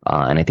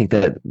 And I think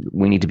that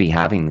we need to be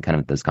having kind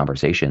of those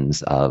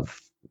conversations of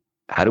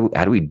how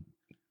do we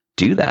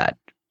do that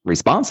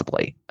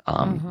responsibly?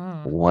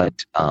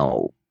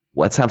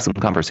 Let's have some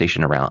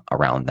conversation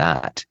around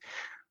that,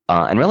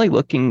 and really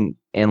looking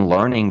and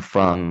learning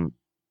from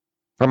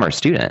our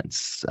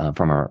students,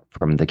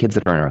 from the kids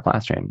that are in our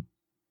classroom.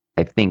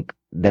 I think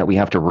that we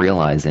have to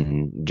realize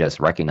and just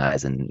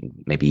recognize and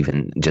maybe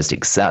even just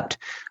accept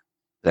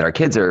that our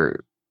kids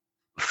are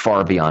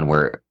far beyond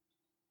where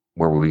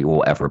we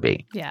will ever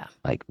be. Yeah.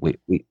 Like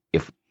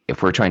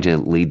if we're trying to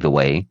lead the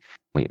way,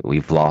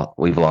 we've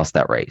lost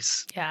that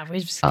race. Yeah,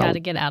 we've just got to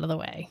get out of the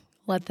way.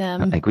 Let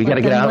them. Like we got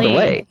to get out of the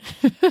way.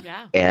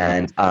 Yeah.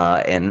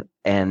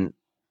 And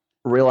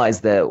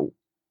realize that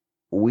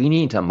we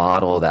need to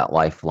model that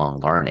lifelong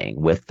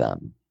learning with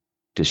them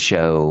to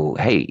show,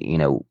 hey,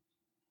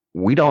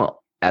 we don't,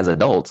 as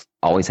adults,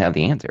 always have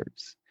the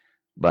answers,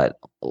 but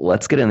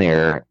let's get in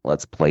there,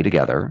 let's play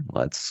together,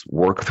 let's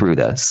work through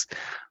this,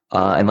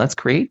 and let's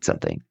create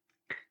something.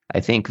 I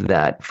think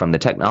that from the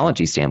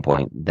technology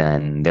standpoint,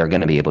 then they're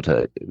going to be able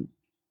to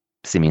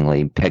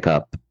seemingly pick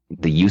up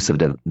the use of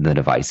the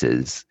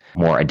devices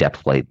more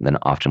adeptly than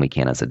often we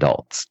can as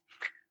adults.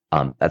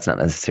 That's not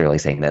necessarily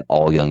saying that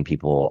all young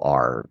people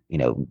are,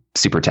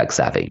 super tech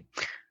savvy.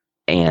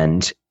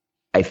 And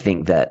I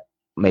think that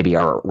maybe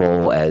our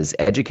role as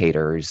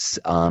educators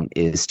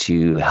is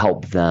to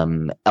help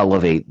them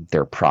elevate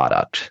their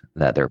product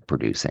that they're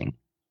producing.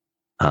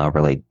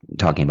 Really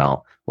talking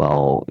about,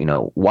 well,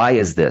 why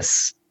is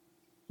this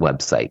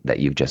website that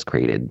you've just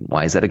created,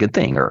 why is that a good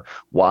thing? Or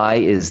why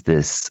is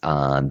this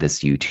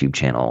YouTube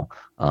channel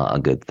a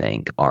good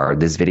thing? Or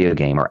this video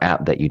game or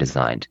app that you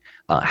designed,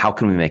 how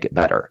can we make it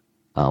better?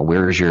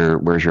 Where's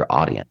your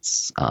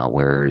audience?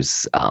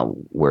 Where's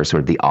sort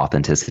of the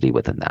authenticity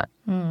within that?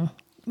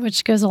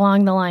 Which goes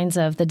along the lines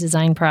of the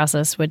design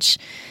process, which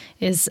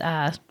is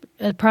a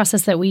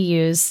process that we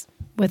use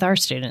with our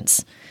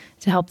students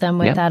to help them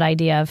with that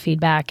idea of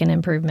feedback and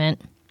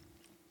improvement.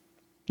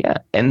 Yeah,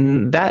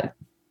 and that,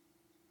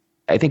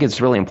 I think it's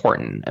really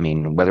important. I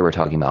mean, whether we're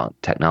talking about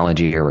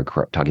technology or we're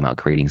talking about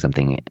creating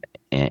something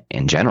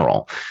in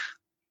general,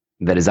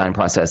 the design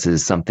process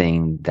is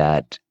something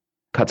that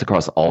cuts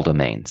across all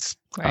domains.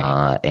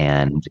 Right.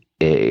 And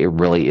it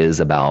really is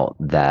about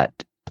that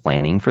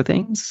planning for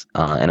things.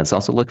 And it's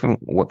also looking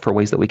for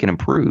ways that we can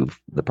improve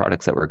the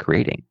products that we're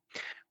creating.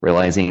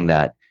 Realizing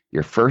that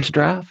your first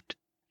draft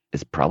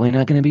is probably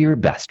not going to be your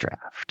best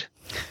draft.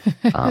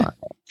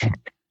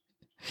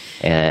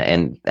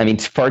 And I mean,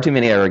 far too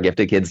many of our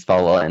gifted kids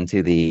fall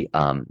into the,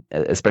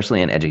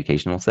 especially in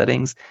educational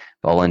settings,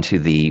 fall into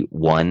the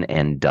one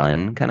and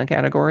done kind of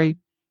category.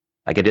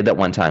 Like I did that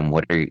one time.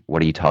 What are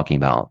you talking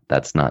about?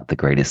 That's not the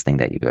greatest thing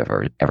that you've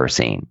ever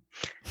seen.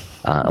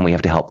 And we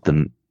have to help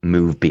them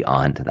move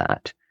beyond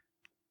that.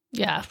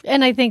 Yeah.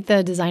 And I think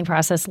the design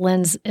process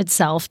lends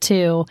itself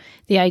to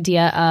the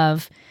idea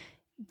of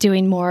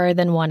doing more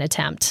than one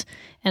attempt.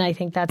 And I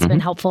think that's been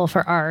helpful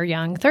for our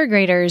young third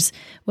graders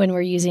when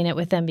we're using it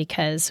with them,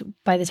 because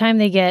by the time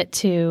they get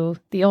to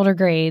the older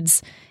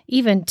grades,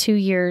 even 2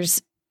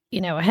 years,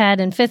 ahead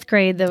in fifth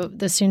grade,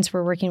 the students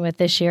we're working with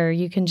this year,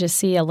 you can just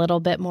see a little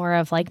bit more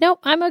of like, nope,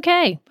 I'm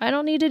okay. I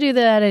don't need to do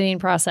the editing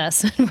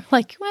process. And we're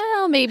like,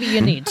 well, maybe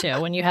you need to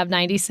when you have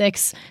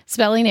 96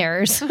 spelling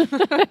errors.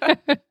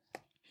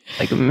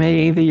 Like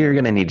maybe you're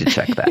going to need to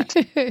check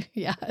that.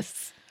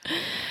 Yes.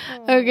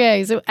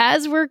 Okay, so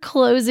as we're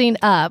closing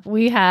up,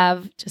 we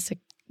have just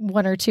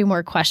one or two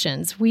more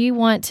questions. We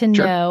want to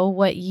know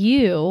what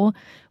you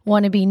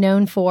want to be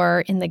known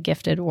for in the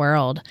gifted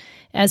world,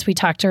 as we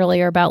talked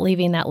earlier about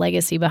leaving that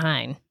legacy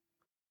behind.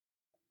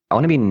 I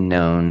want to be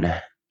known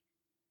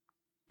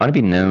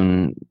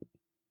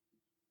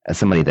as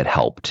somebody that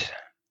helped.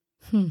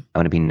 I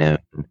want to be known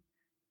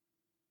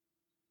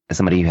as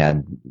somebody who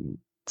had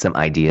some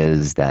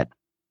ideas that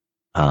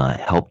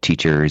helped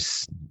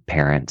teachers,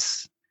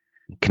 parents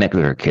connect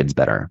with their kids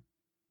better,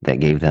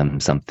 that gave them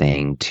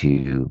something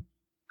to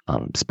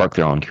spark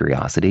their own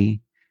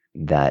curiosity,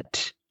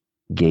 that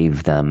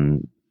gave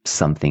them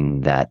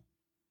something that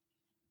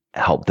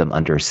helped them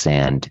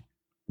understand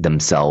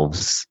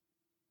themselves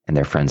and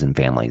their friends and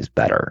families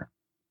better.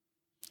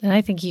 And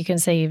I think you can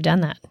say you've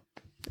done that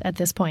at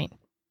this point.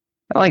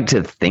 I like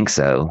to think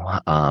so,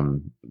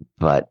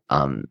 but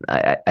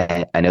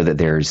I know that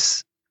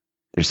there's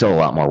still a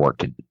lot more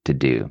work to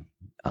do,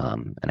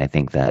 and I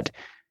think that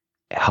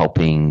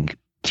helping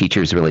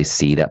teachers really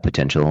see that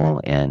potential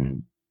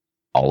in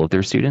all of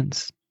their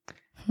students,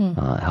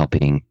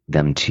 helping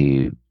them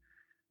to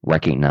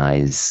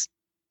recognize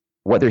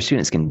what their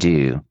students can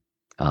do,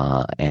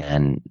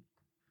 and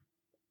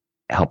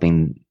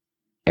helping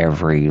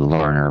every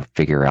learner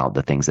figure out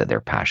the things that they're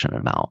passionate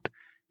about,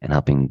 and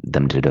helping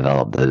them to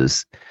develop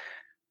those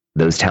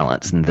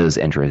talents and those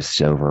interests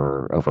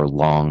over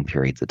long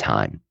periods of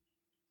time.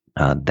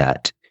 I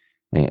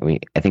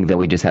think that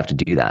we just have to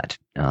do that,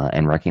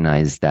 and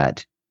recognize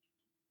that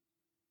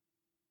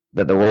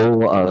that the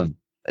role of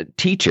a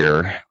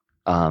teacher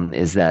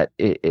is that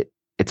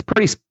it's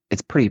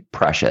pretty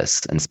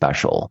precious and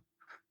special.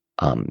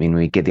 I mean,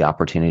 we get the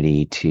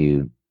opportunity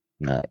to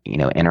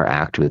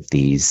interact with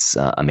these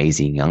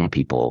amazing young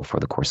people for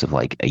the course of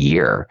like a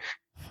year,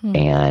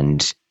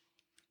 and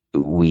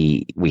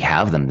we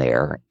have them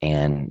there,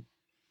 and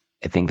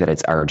I think that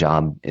it's our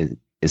job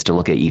is to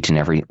look at each and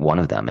every one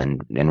of them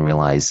and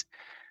realize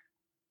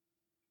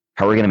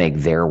how we're going to make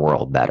their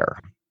world better.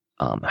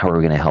 How are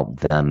we going to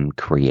help them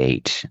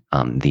create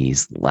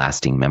these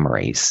lasting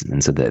memories,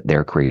 and so that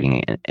they're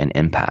creating an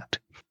impact.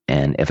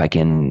 And if I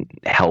can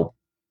help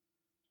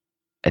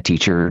a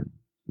teacher,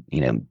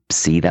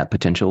 see that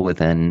potential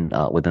within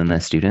the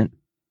student,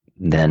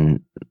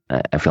 then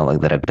I feel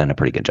like that I've done a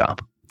pretty good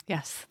job.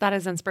 Yes, that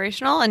is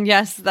inspirational. And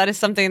yes, that is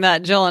something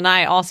that Jill and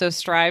I also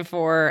strive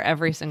for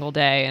every single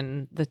day.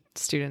 And the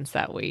students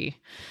that we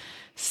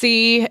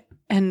see,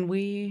 and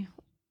we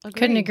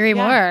couldn't agree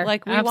more.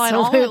 Like we want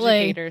all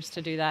educators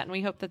to do that, and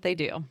we hope that they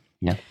do.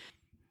 Yeah.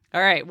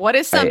 All right. What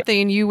is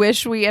something you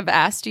wish we have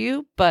asked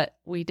you, but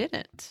we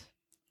didn't?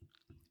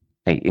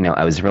 Hey,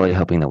 I was really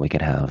hoping that we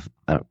could have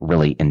a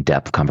really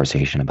in-depth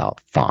conversation about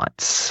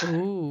fonts.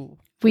 Ooh.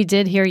 We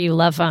did hear you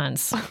love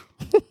fonts.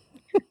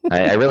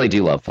 I really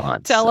do love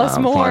fonts. Tell us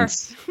more.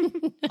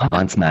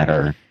 Fonts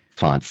matter.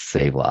 Fonts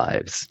save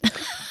lives.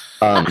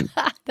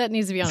 That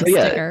needs to be on a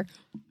sticker.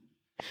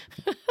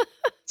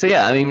 So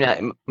yeah, I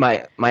mean,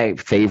 my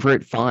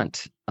favorite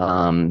font,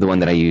 the one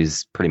that I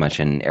use pretty much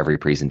in every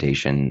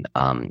presentation,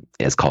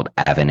 is called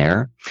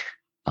Avinair.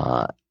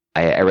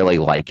 I really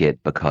like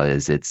it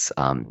because it's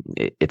I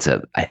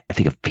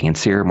think a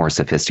fancier, more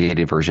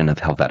sophisticated version of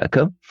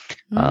Helvetica,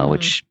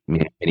 which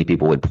many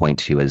people would point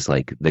to as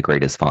like the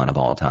greatest font of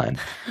all time.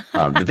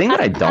 The thing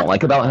that I don't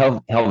like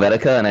about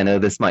Helvetica, and I know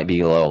this might be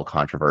a little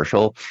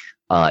controversial,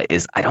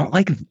 is I don't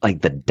like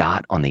the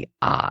dot on the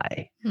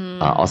I.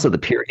 Also the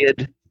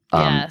period.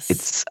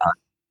 Yes.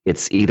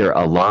 It's either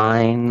a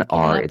line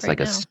or it's like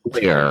a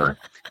square.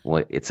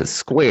 It's a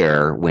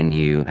square when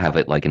you have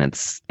it like in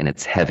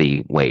its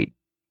heavy weight.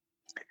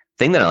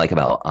 Thing that I like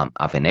about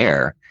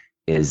Avinair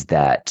is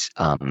that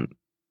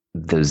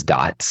those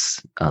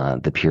dots,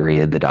 the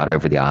period, the dot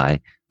over the I,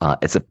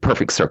 it's a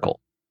perfect circle.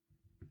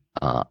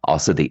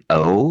 Also, the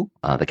O,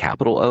 the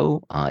capital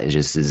O, is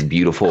just this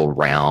beautiful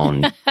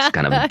round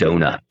kind of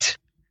donut,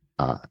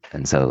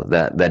 and so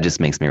that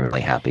just makes me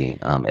really happy.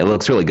 It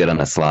looks really good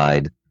on a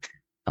slide,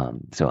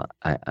 so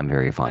I'm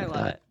very fond of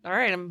that. It. All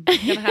right, I'm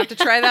gonna have to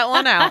try that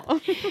one out.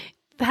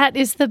 That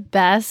is the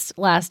best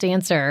last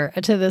answer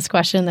to this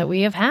question that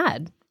we have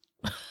had.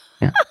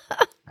 Yeah.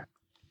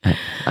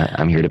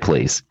 I'm here to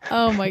please.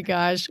 Oh my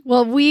gosh.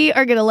 Well, we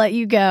are going to let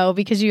you go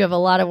because you have a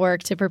lot of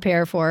work to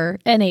prepare for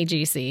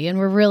NAGC, and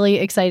we're really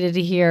excited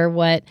to hear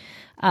what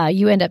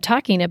you end up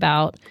talking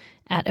about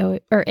at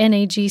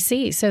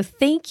NAGC. So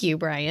thank you,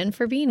 Brian,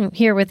 for being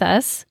here with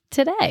us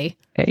today.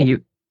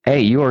 Hey,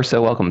 you are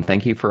so welcome.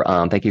 Thank you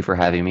for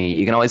having me.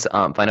 You can always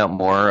find out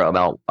more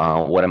about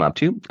what I'm up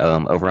to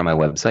over on my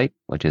website,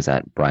 which is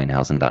at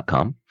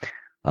brianhousand.com.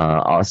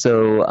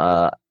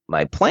 Also,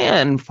 my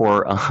plan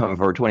for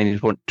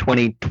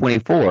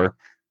 2024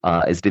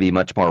 is to be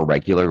much more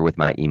regular with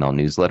my email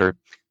newsletter.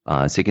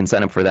 So you can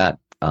sign up for that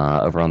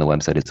over on the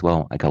website as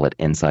well. I call it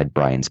Inside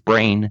Brian's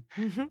Brain.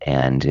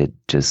 And it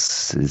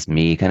just is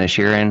me kind of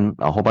sharing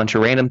a whole bunch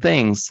of random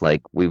things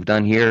like we've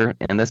done here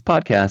in this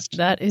podcast.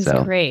 That is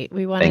great.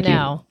 We want to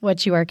know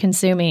what you are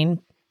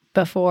consuming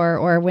before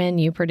or when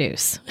you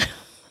produce.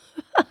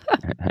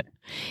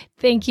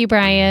 Thank you,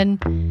 Brian.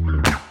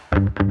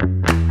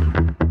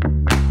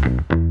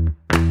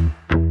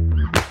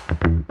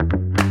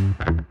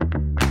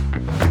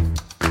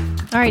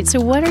 All right,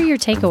 so what are your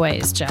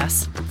takeaways,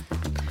 Jess?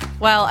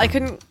 Well, I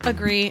couldn't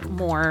agree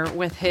more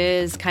with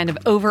his kind of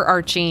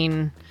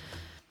overarching,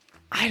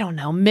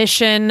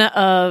 mission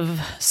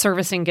of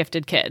servicing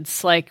gifted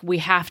kids. Like, we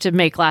have to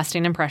make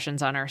lasting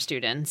impressions on our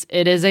students.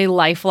 It is a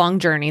lifelong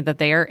journey that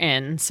they are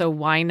in, so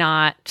why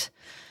not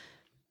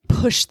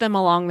push them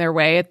along their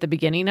way at the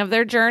beginning of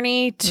their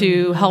journey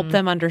to help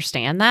them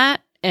understand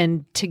that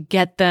and to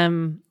get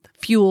them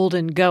fueled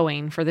and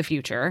going for the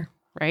future,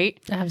 right?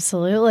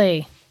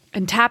 Absolutely.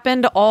 And tap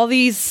into all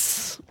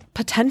these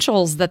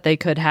potentials that they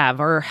could have,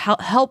 or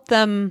help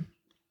them,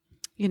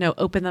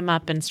 open them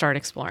up and start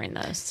exploring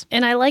those.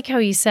 And I like how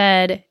you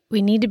said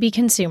we need to be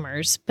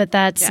consumers, but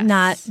that's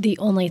not the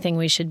only thing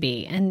we should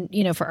be. And,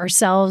 for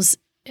ourselves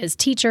as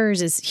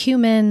teachers, as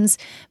humans,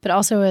 but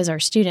also as our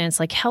students,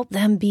 like help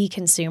them be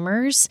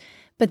consumers,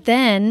 but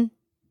then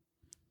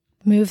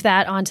move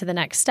that on to the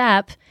next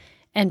step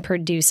and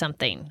produce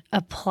something,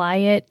 apply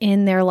it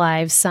in their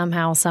lives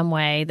somehow, some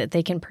way that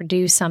they can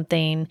produce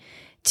something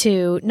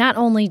to not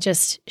only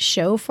just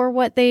show for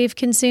what they've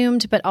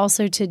consumed, but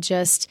also to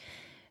just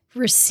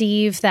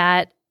receive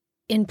that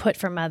input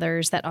from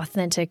others, that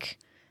authentic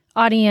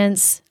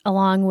audience,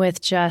 along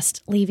with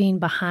just leaving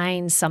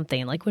behind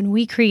something. Like when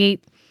we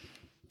create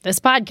this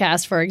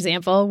podcast, for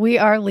example, we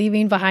are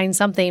leaving behind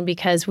something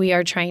because we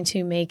are trying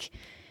to make,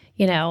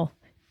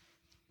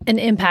 an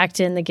impact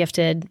in the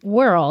gifted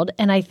world.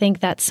 And I think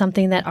that's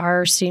something that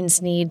our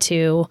students need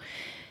to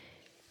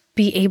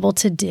be able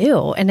to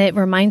do. And it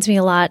reminds me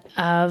a lot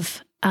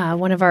of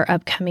one of our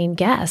upcoming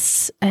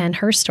guests and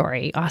her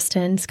story,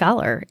 Austin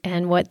Scholar,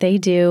 and what they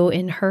do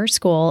in her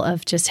school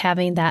of just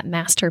having that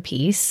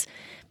masterpiece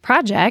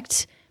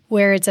project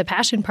where it's a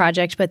passion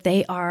project, but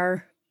they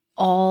are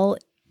all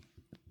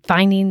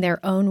finding their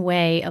own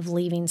way of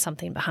leaving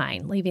something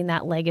behind, leaving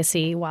that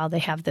legacy while they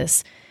have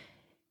this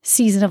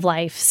season of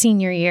life,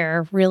 senior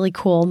year, really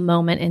cool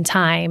moment in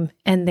time.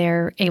 And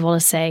they're able to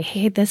say,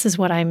 hey, this is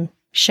what I'm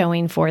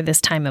showing for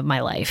this time of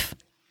my life.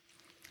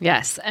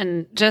 Yes.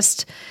 And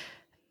just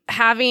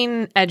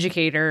having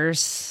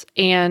educators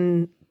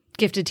and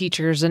gifted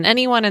teachers and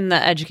anyone in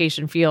the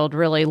education field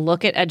really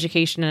look at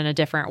education in a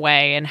different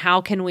way. And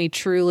how can we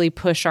truly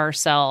push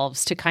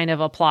ourselves to kind of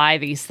apply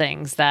these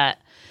things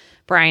that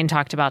Brian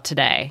talked about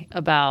today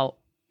about,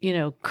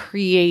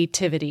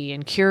 creativity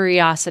and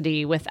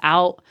curiosity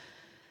without,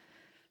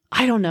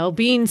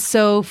 being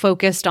so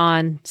focused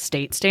on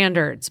state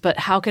standards, but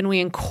how can we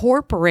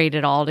incorporate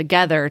it all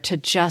together to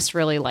just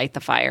really light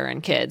the fire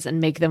in kids and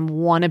make them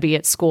want to be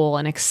at school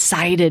and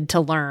excited to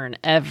learn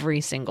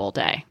every single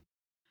day?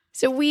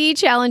 So we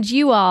challenge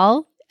you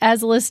all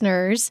as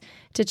listeners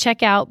to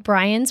check out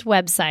Brian's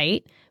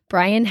website,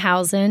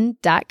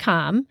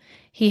 brianhousand.com.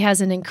 He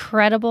has an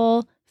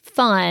incredible,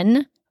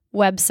 fun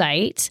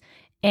website,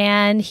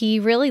 and he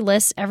really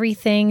lists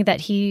everything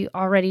that he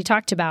already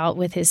talked about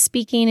with his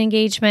speaking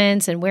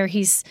engagements and where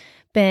he's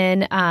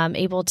been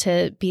able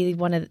to be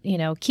one of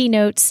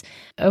keynotes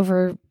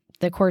over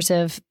the course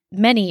of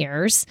many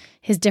years,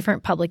 his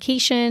different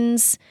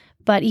publications,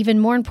 but even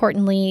more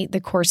importantly,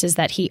 the courses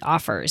that he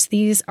offers.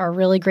 These are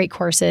really great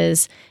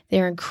courses.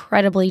 They're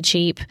incredibly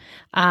cheap,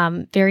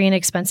 very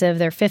inexpensive.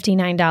 They're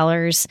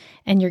 $59,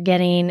 and you're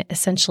getting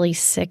essentially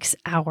 6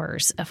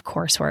 hours of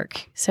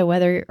coursework. So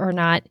whether or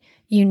not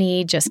you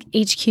need just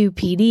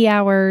HQPD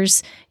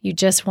hours, you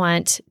just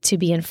want to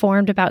be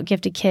informed about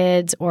gifted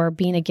kids or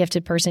being a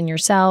gifted person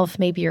yourself,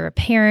 maybe you're a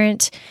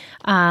parent,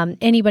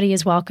 anybody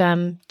is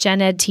welcome.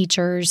 Gen Ed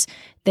teachers,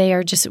 they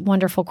are just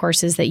wonderful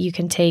courses that you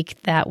can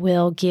take that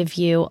will give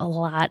you a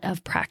lot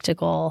of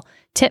practical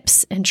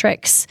tips and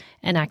tricks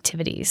and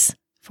activities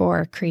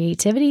for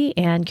creativity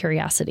and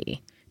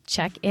curiosity.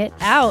 Check it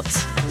out.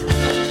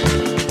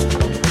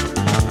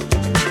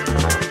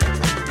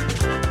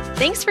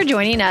 Thanks for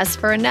joining us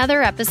for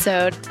another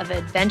episode of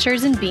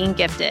Adventures in Being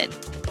Gifted.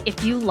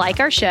 If you like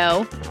our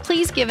show,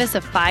 please give us a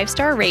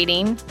 5-star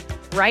rating,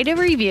 write a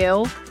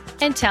review,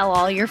 and tell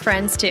all your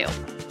friends too.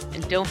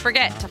 And don't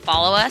forget to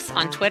follow us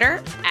on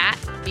Twitter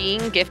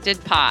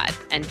 @BeingGiftedPod.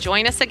 And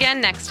join us again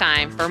next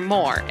time for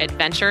more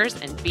Adventures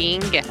in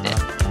Being Gifted.